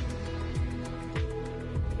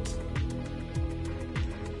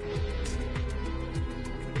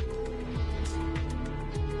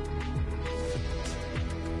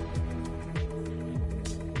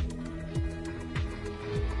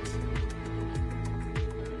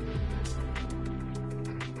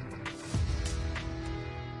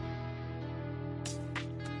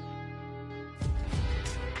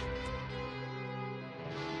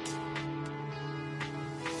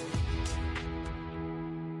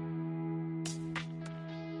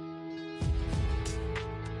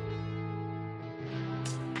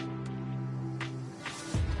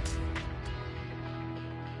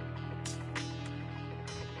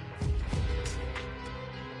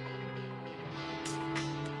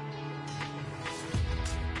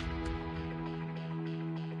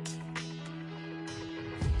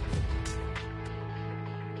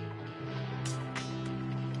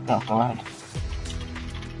 Oh, go ahead.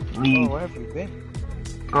 Oh, Leave. where have you been?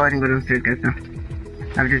 Go ahead and go downstairs, guys, now.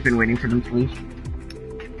 I've just been waiting for them to leave.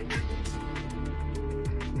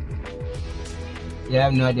 Yeah, I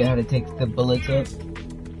have no idea how to take the bullets up.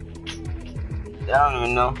 I don't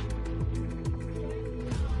even know.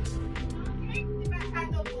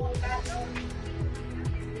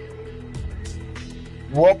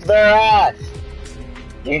 Whoop their ass!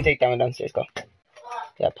 You can take that one downstairs, go.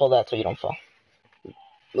 Yeah, pull that so you don't fall.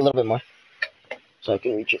 A little bit more. So I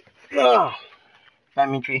can reach it. Ugh. Bye,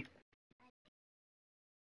 Mitri.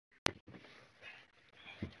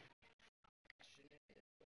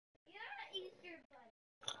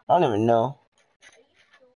 I don't even know.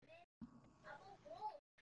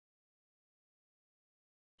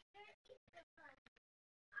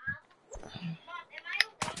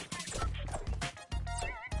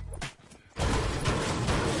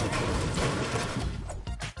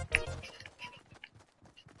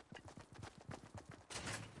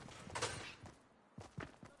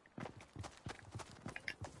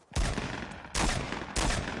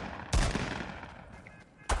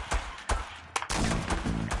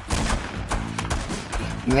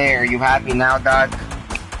 There, you happy now, dog?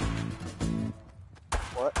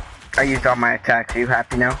 What? I used all my attacks. Are you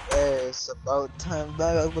happy now? Hey, it's about time,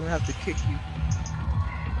 dog. I'm gonna have to kick you.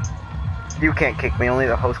 You can't kick me. Only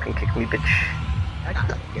the host can kick me, bitch. I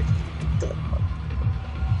can't get you.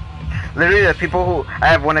 Literally, the people who I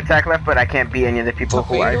have one attack left, but I can't beat any of the people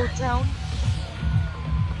who Tomato I. Town?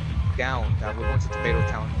 Down. We're going to Tomato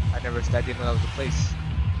Town. I didn't know that was a place.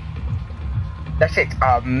 That shit's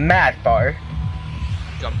mad far.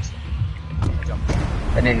 Jumped.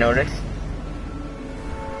 I didn't notice.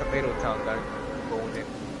 Tomato Town, dog. Going in.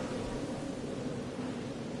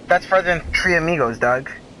 That's farther than Three Amigos,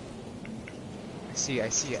 dog. I see it. I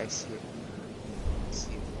think,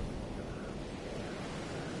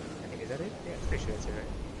 is that it? Yeah, I'm pretty sure that's it, right?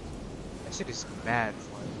 That shit is mad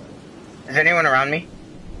fun. Is anyone around me?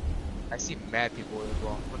 I see mad people as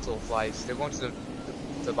well. With little flies. They're going to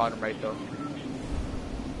the bottom right, though.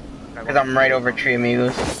 Because I'm right over Three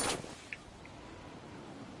Amigos.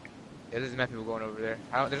 Yeah, there's mad people going over there.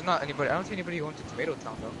 There's not anybody. I don't see anybody going to Tomato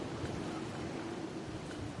Town, though.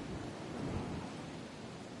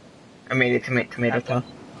 I made it to Tomato Town.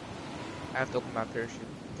 I have to open my parachute.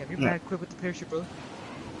 Damn, you Yeah. mad quick with the parachute, bro.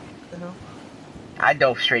 What the hell? I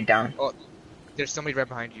dove straight down. Oh, there's somebody right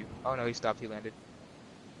behind you. Oh no, he stopped. He landed.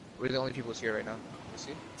 We're the only people here right now. You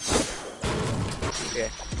see? Yeah.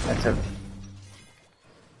 That's a.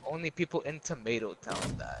 Only people in Tomato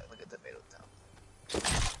Town die. Look at Tomato Town.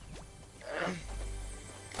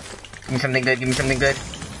 Give me something good. Give me something good.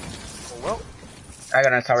 Oh, well. I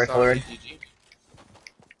got an assault rifle already. GG.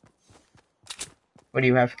 What do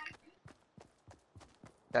you have?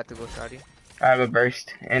 Got to go, Shadi. I have a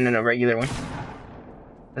burst and then a regular one.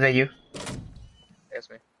 Is that you? That's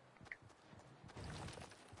me.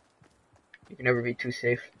 You can never be too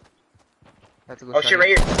safe. Got to go, Oh shit, right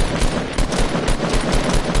here.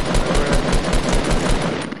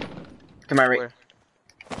 To my right. Where?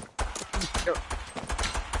 Yo.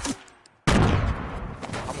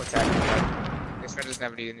 I'm attacking him. This friend doesn't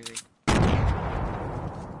have anything.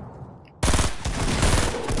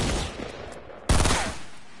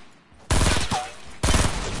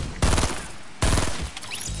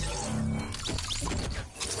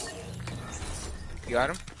 You got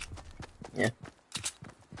him? Yeah.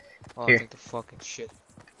 Oh, Here. I think the fucking shit.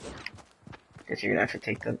 Guess you're gonna have to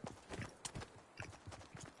take them.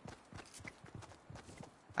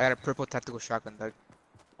 I got a purple tactical shotgun, dog.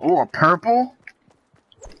 Oh, a purple?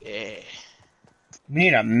 Yeah. We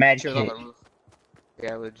need a med Cheers on kit. the roof.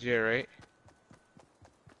 Yeah, legit, right?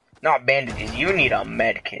 Not bandages. You need a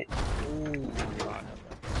med kit. Ooh, God.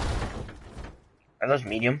 Are those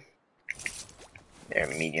medium? They're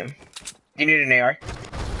medium. Do you need an AR?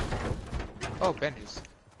 Oh, bandages.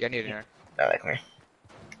 Yeah, I need an air. I like me.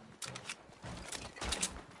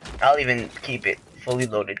 I'll even keep it fully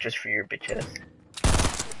loaded just for your bitch ass.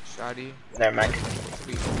 Shoddy. Never mind.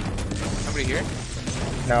 Somebody here?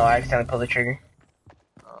 No, I accidentally pulled the trigger.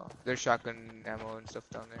 Oh, there's shotgun ammo and stuff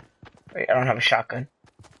down there. Wait, I don't have a shotgun.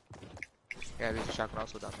 Yeah, there's a shotgun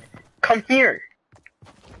also down there. Come here!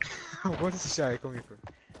 What is the shotgun coming from?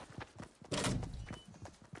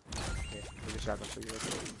 Yeah, there's a shotgun for you right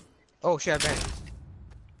there. Oh shit, I bandages.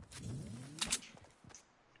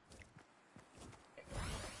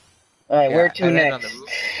 Alright, Yeah, where to I landed on next? the roof.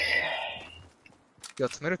 Yo,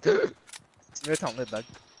 Tomato Town lit, bud.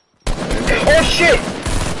 Oh shit!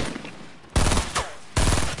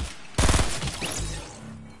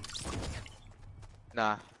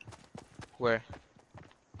 Nah. Where?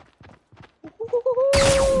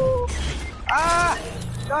 Ah!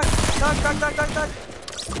 Duck!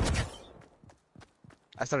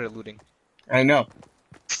 I started looting. I know.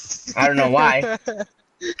 I don't know why.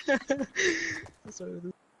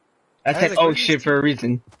 I said, like, oh where's shit, this for a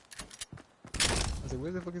reason. I was like,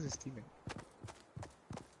 where the fuck is his teammate?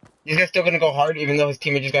 This guy's still gonna go hard even though his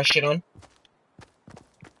teammate just got shit on?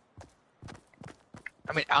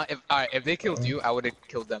 I mean, if they killed you, I would have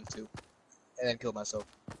killed them too. And then killed myself.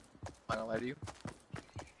 I'm not gonna lie to you.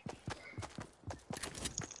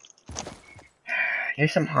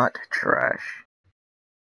 Here's some hot trash.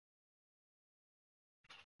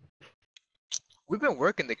 We've been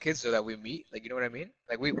working the kids so that we meet, like, you know what I mean?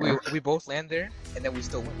 Like, we both land there, and then we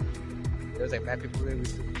still win. There's like mad people there, we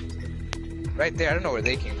still win. Right there, I don't know where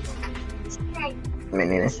they came from. Me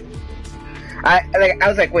neither. I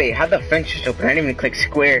was like, wait, how'd the fence just open? I didn't even click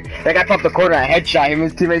square. Like, I popped the corner, I headshot him,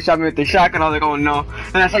 his teammate shot me with the shotgun, I was like, oh no.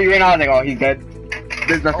 Then I saw you ran out, I was like, oh, he's dead.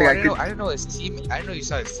 There's nothing I could... I didn't know his team, I didn't know you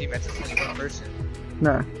saw his team, that's only one person.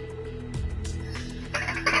 Nah.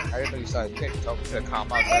 I didn't know you saw his team, so I'm gonna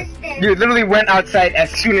calm out, guys. You literally went outside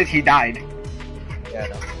as soon as he died. Yeah, I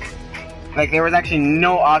know. Like, there was actually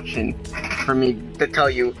no option for me to tell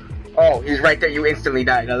you, oh, he's right there, you instantly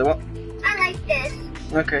died. Otherwise, I like this.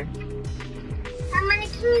 okay. How many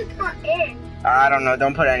can you put in? I don't know,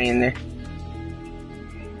 don't put any in there.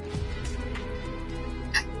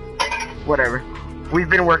 Whatever. We've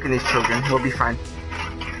been working these children, we'll be fine.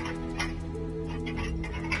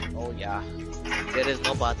 Oh yeah. There is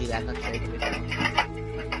nobody that can take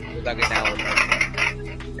it. Like an hour.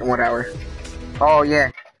 In what hour? Oh, yeah.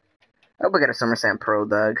 I hope we got a Summer Sand Pro,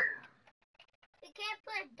 Doug. We can't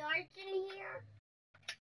put darts in here.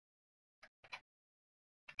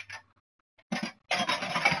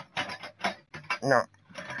 No.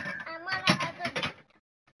 I want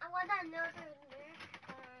another nipple.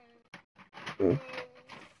 Mm.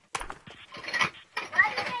 Why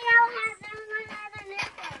do they all have another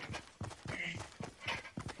nipple?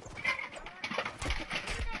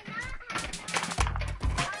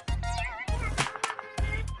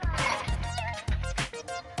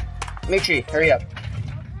 Mitchie, hurry up.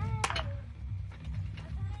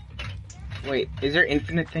 Wait, is there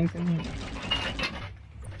infinite things in here?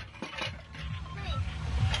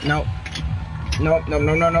 No. No, no,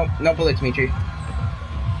 no, no, no. No bullets, Mitchie.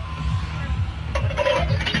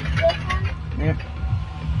 Yep.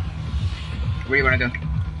 What do you want to do?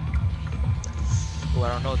 Oh, I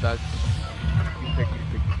don't know, Doug. You pick.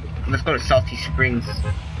 Let's go to Salty Springs.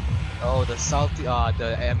 Oh, the salty. I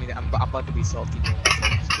mean, I'm about to be salty.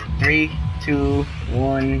 3, 2,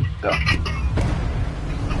 1, go.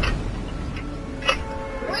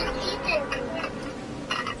 Where's Ethan?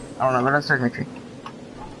 I don't know, but let's search Mitchie.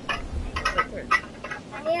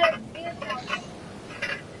 I need a beer bottle.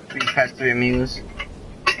 We just passed 3 amigos.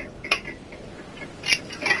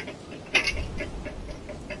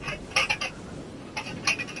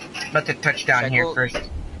 About to touch down here first.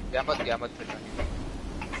 Yeah, I'm about to touch on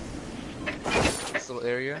here. This little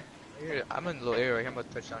area. Here, I'm in the little area right here. I'm about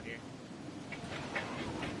to touch down here.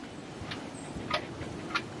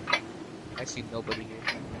 I see nobody here.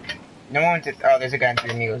 No one's at, oh, there's a guy in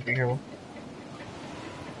 3 amigos, be careful.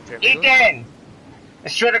 There we go. Ethan! I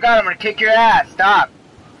swear to God, I'm gonna kick your ass, stop!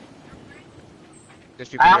 There's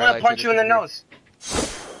people I'm here, I gonna lied to punch you in the people here. nose.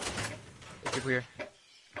 There's people here.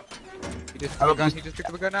 He just picked up a gun. He just picked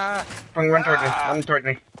up a gun. Ah! Run towards me. Run towards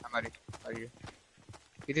me. I'm out of here.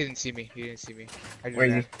 He didn't see me. I just Where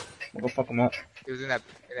is ran. he? We'll go fuck him up. He was in that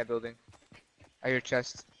building. I hear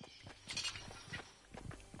chest.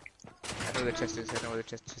 I know where the chest is. I know where the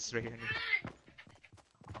chest is right here.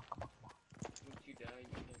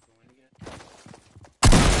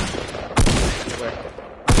 Where?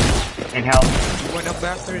 In hell. You went up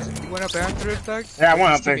after us? You went up after us, Doug? Yeah, I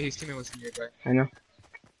went up there. His teammate was nearby. I know.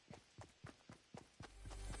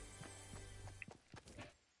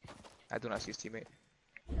 I do not see his teammate.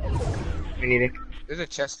 We need it. There's a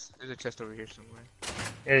chest. There's a chest over here somewhere.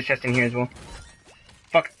 There's a chest in here as well.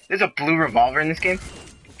 Fuck, there's a blue revolver in this game?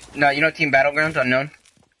 No, you know Team Battlegrounds Unknown?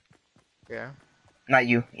 Yeah. Not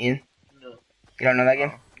you, Ian. No. You don't know that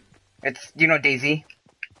game? Oh. It's, you know DayZ?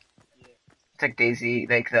 Yeah. It's like DayZ,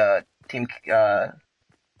 like the Team,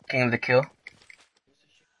 King of the Kill.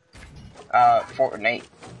 Fortnite.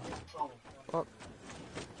 Oh.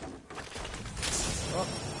 Oh.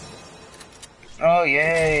 Oh,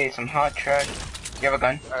 yay, some hot trash. You have a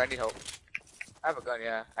gun? I need help. I have a gun,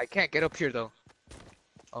 yeah. I can't get up here though.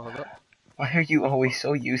 Oh, hold up. Why are you always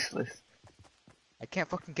so useless? I can't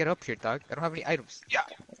fucking get up here, dog. I don't have any items. Yeah.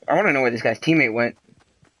 I want to know where this guy's teammate went.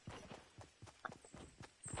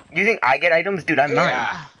 You think I get items? Dude, I'm mine.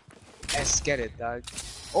 Let's get it, dog.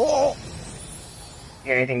 Oh! You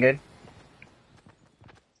get anything good?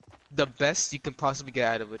 The best you can possibly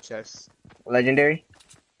get out of a chest. Legendary?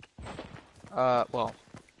 Well,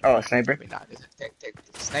 Oh, a sniper? maybe not. Take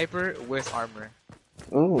sniper with armor.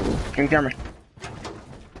 Ooh, drink the armor.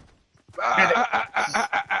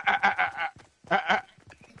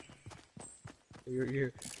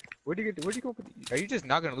 You're. Where do you go? Are you just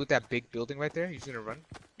not gonna loot that big building right there? You're just gonna run?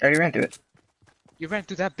 I already ran through it. You ran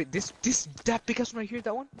through that big, that big house right here,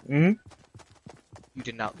 that one? Mm-hmm. You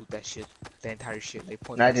did not loot that shit. The entire shit. Like,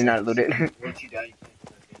 No, I did not loot it. Once you die, you can't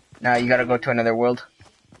do that. Now you gotta go to another world.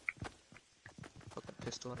 Fucking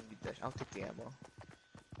pistol, I don't need that. I'll take the ammo.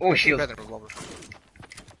 Oh, shield. Better than revolver.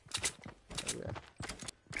 Oh, yeah.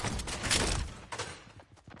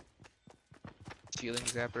 Healing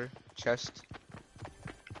zapper, chest,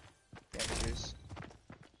 bandages.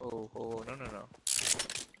 Oh, no.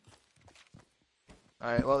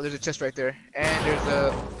 Alright, well, there's a chest right there. And there's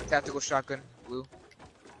a tactical shotgun, blue.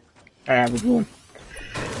 I have a blue one.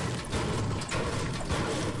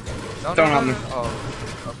 No, Don't help me. Oh,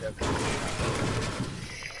 okay.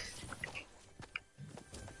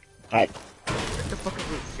 Alright. Hit the fucking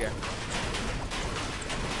roof, yeah.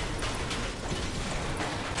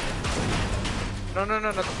 No,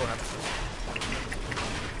 not the floor, not the floor.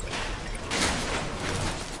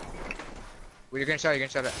 Wait, you're getting shot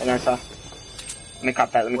at. And I saw. Let me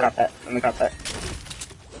cop that, let me cop that, let me cop that.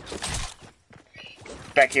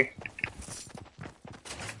 Back here.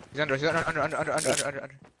 He's under.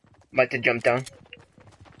 About to jump down.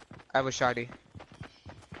 I have a shotty.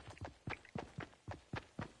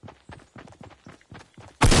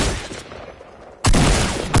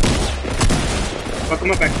 Fuck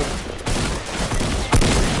him up, back.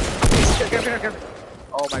 Get.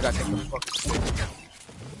 Oh my god, thank you. Fuck.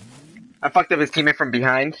 I fucked up his teammate from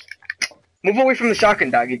behind. Move away from the shotgun,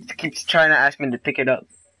 dog. He keeps trying to ask me to pick it up.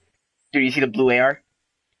 Dude, you see the blue AR?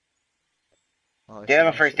 Oh, Do you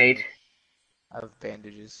have a first aid? I have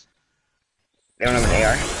bandages. They don't have an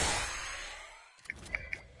AR.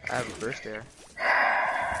 I have a burst there.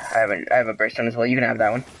 I have a burst one as well. You can have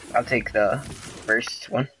that one. I'll take the burst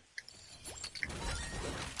one.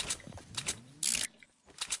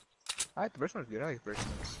 Alright, the burst one's good. I like the burst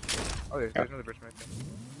ones. Oh, there's another burst right there.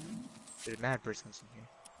 There's mad burst ones in here.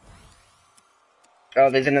 Oh,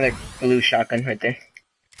 there's another blue shotgun right there.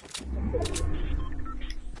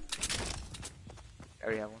 I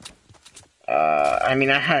already have one. I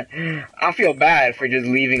mean, I feel bad for just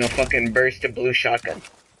leaving a fucking burst to blue shotgun.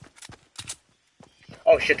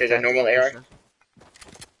 Oh shit, there's a normal AR.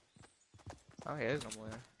 Oh yeah, there's normal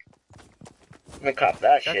AR. Let me cop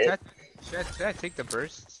that shit. Should I take the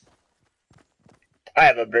bursts? I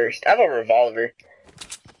have a burst. I have a revolver.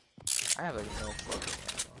 I have like no fucking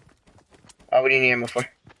ammo. Oh, what do you need ammo for?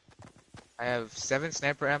 I have 7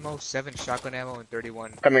 sniper ammo, 7 shotgun ammo, and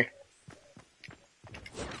 31. Come here.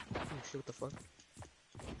 Oh shit, what the fuck?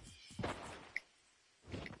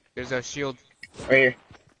 There's a shield. Right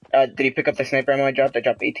here. Did he pick up the sniper ammo I dropped? I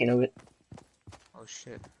dropped 18 of it. Oh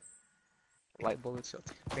shit. Light bullets.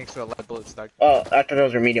 Thanks for the light bullets, dog. Oh, I thought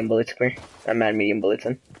those were medium bullets. Come here. I'm mad medium bullets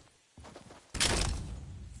in.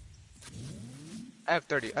 I have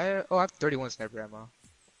 30. I have 31 sniper ammo.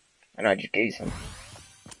 I know, I just gave you some.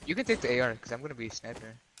 You can take the AR, because I'm gonna be a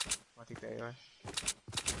sniper. I'll take the AR.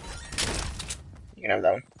 You can have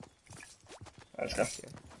that one. Let's go. Yeah.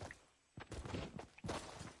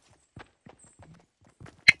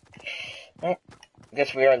 Well, I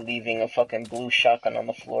guess we are leaving a fucking blue shotgun on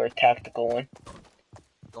the floor, a tactical one.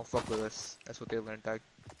 Don't fuck with us. That's what they learned, dog.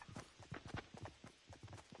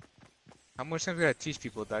 How much time we gotta teach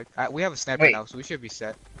people, dog? We have a sniper Wait. now, so we should be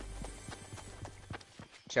set.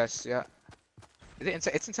 Chest, yeah. Is it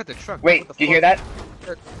inside? It's inside the truck. Wait, What the did you hear fuck?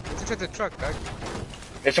 that? It's inside the truck, dog.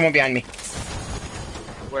 There's someone behind me.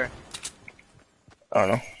 Where? I don't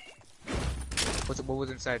know. What was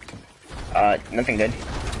inside? Nothing good.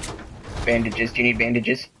 Bandages. Do you need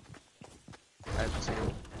bandages? I have two.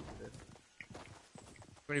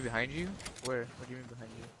 Somebody behind you? Where? What do you mean behind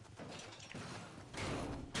you?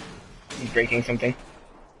 He's breaking something.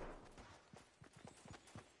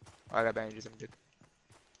 Oh, I got bandages. I'm good.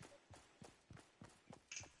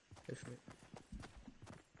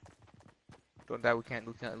 Don't die. We can't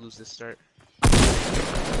lose this start.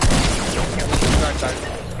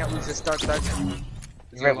 Can't lose this start, dog.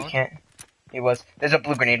 Is he Right, we alone? can't. He was. There's a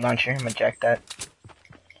blue grenade launcher. I'm gonna jack that.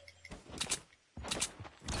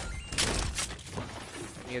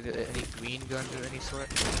 Any green guns or any sort?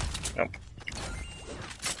 Nope.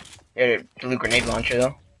 Yeah, the blue grenade launcher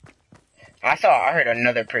though. I heard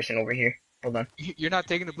another person over here. Hold on. You're not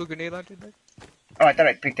taking the blue grenade launcher, dog? Oh, I thought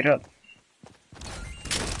I picked it up.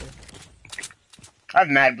 I have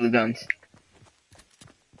mad blue guns.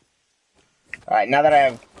 Alright, now that I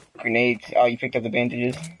have grenades. Oh, you picked up the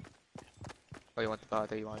bandages? Oh, you want the power?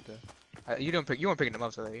 You want the? You weren't picking them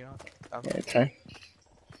up, so you know. Yeah, it's fine.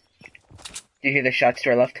 Do you hear the shots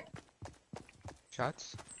to our left?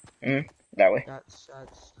 Shots. That way. Shots.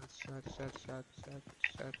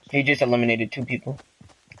 He just eliminated 2 people.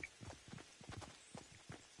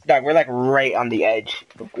 Dog, we're like right on the edge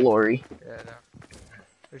of glory. Yeah, no.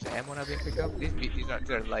 There's ammo not being picked up. These are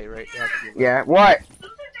light, right? They have to be light. Yeah, what?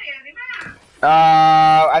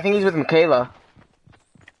 I think he's with Michaela.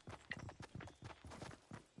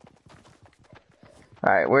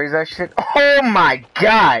 Alright, where's that shit? Oh my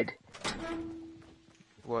god!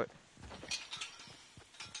 What?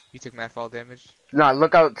 You took mad fall damage? No,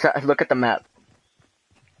 look outside, look at the map.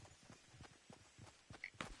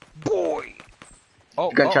 Boy! Oh,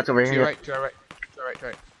 Gunshots over to here. your right, to our right.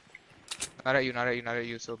 Not at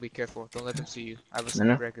you, so be careful. Don't let them see you. I have a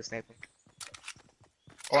sniper, I can snipe them.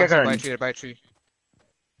 Oh, I see by a tree.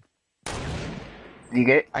 Did you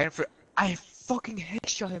get it? I fucking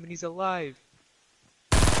headshot him and he's alive.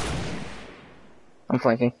 I'm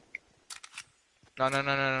flanking. No,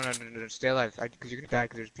 stay alive. Because you're gonna die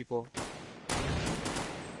because there's people.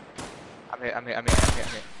 I'm hit.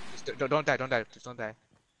 Just don't die, just don't die.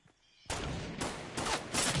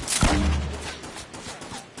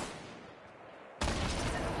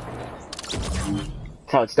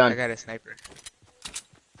 That's how it's I done. got a sniper.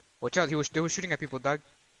 Watch out, they were shooting at people, dog.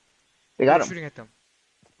 They got were him. shooting at them.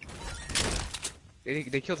 They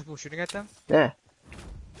killed the people shooting at them? Yeah.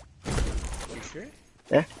 You sure?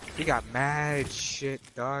 Yeah. He got mad shit,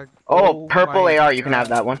 dog. Oh, purple my AR. You can God. have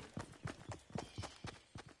that one.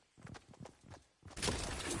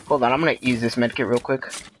 Hold on, I'm gonna use this medkit real quick.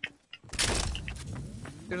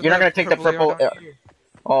 There's You're not gonna take the purple AR down here.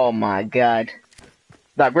 Oh my god.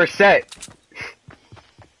 Dog, we're set.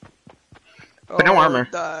 But no armor.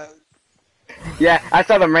 Dog. Yeah, I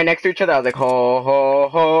saw them right next to each other. I was like, ho, ho,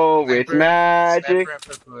 ho, it's Sniper, magic. Sniper and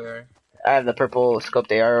purple AR. I have the purple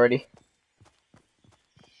scoped AR already.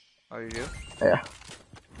 Oh, you do? Yeah.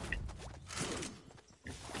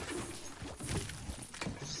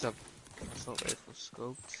 This is a assault rifle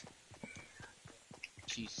scoped.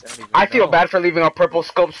 Jeez, don't even I feel know. bad for leaving a purple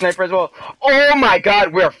scope sniper as well. Oh my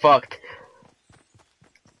god, we're fucked.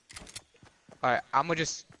 Alright, I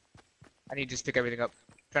need to just pick everything up.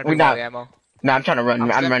 Trying to We pick up all not- the ammo. Nah, I'm trying to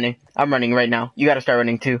run. I'm running. I'm running right now. You gotta start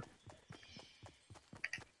running too.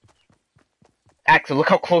 Axel, look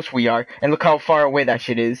how close we are, and look how far away that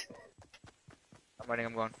shit is. I'm running,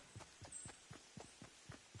 I'm going.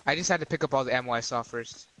 I just had to pick up all the ammo I saw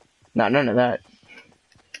first. Nah, none of that.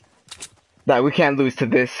 Nah, we can't lose to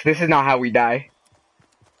this. This is not how we die.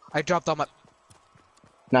 I dropped all my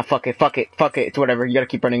Nah, fuck it. It's whatever. You gotta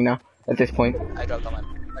keep running now. At this point, I dropped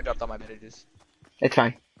all my bandages. it's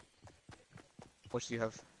fine. What do you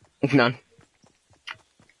have? None.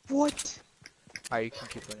 What? Alright, you can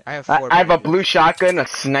keep running. I have I 4 have a bandages. blue shotgun, a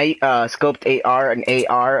snipe, scoped AR, an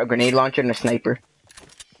AR, a grenade launcher, and a sniper.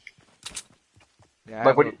 Yeah, I But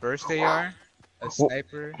have what a do burst AR, a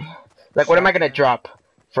sniper. Like, what am I gonna shotgun. drop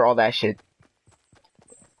for all that shit?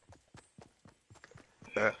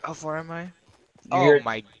 How far am I? You're- Oh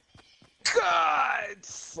my god!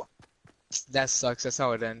 That sucks. That's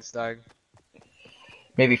how it ends, dog.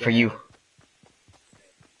 Maybe for you.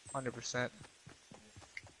 100%.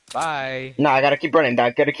 Bye. Nah, I gotta keep running,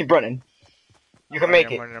 dog. Gotta keep running. You can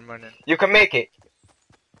make it. I'm running. You can make it.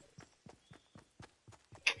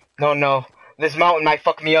 No. This mountain might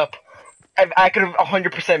fuck me up. I could have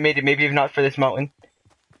 100% made it, maybe if not for this mountain.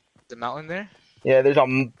 The mountain there? Yeah, there's a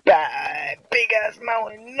big ass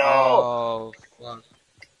mountain. No! Oh, fuck.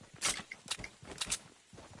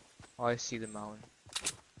 Oh, I see the mountain.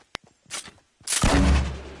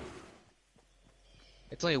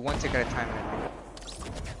 It's only one tick at a time.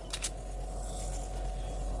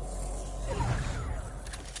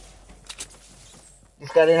 This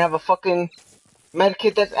guy didn't have a fucking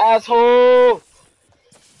medkit, that's asshole!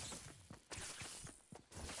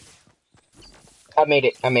 I made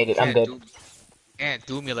it, I'm dead. Can't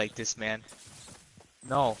do me like this, man.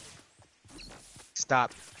 No.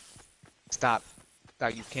 Stop. Stop.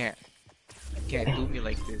 Stop, you can't. You can't do me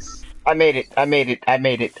like this. I made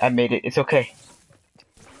it, it's okay.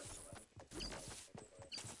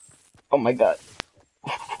 Oh my god.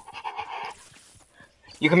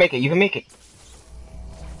 You can make it,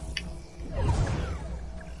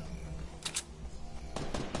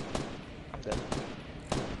 I'm dead.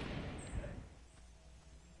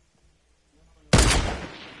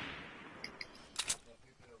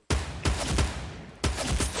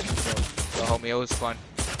 So, homie, it was fun.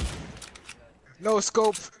 No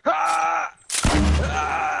scope! Ah!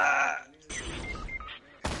 Ah!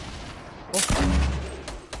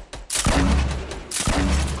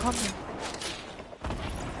 Coming.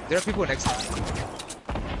 There are people next to me.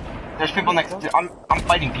 There's people next to I'm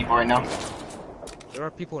fighting people right now. There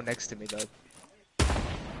are people next to me, dog.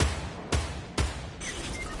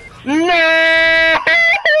 No! Dude,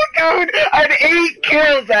 I had 8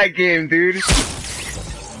 kills that game, dude.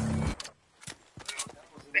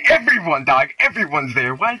 Everyone, dog. Everyone's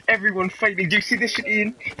there. Why is everyone fighting? Do you see this shit,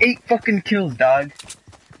 Ian? 8 fucking kills, dog.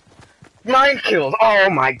 9 kills. Oh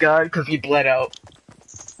my god, because he bled out.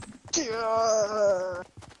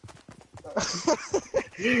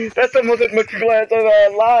 That's almost as much blood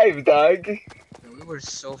as alive, dog. We were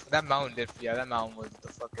so that mountain did that mountain was the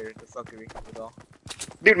fuckery of it all.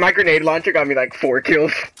 Dude, my grenade launcher got me like 4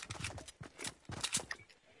 kills.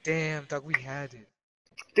 Damn, dog, we had it.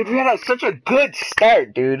 Dude, we had such a good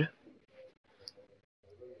start, dude.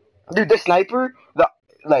 Dude, the sniper, the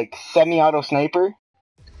like semi-auto sniper,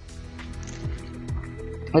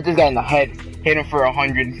 hit this guy in the head, hit him for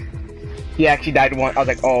 100. He actually died one. I was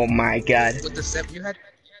like, oh my god. With the 7 you had?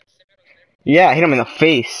 Yeah, I hit him in the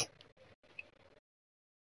face.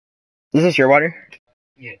 Is this your water?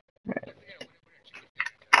 Yeah.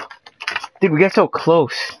 Dude, we get so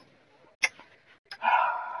close.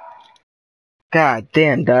 God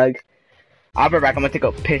damn, Doug. I'll be back. I'm gonna take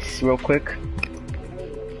a piss real quick.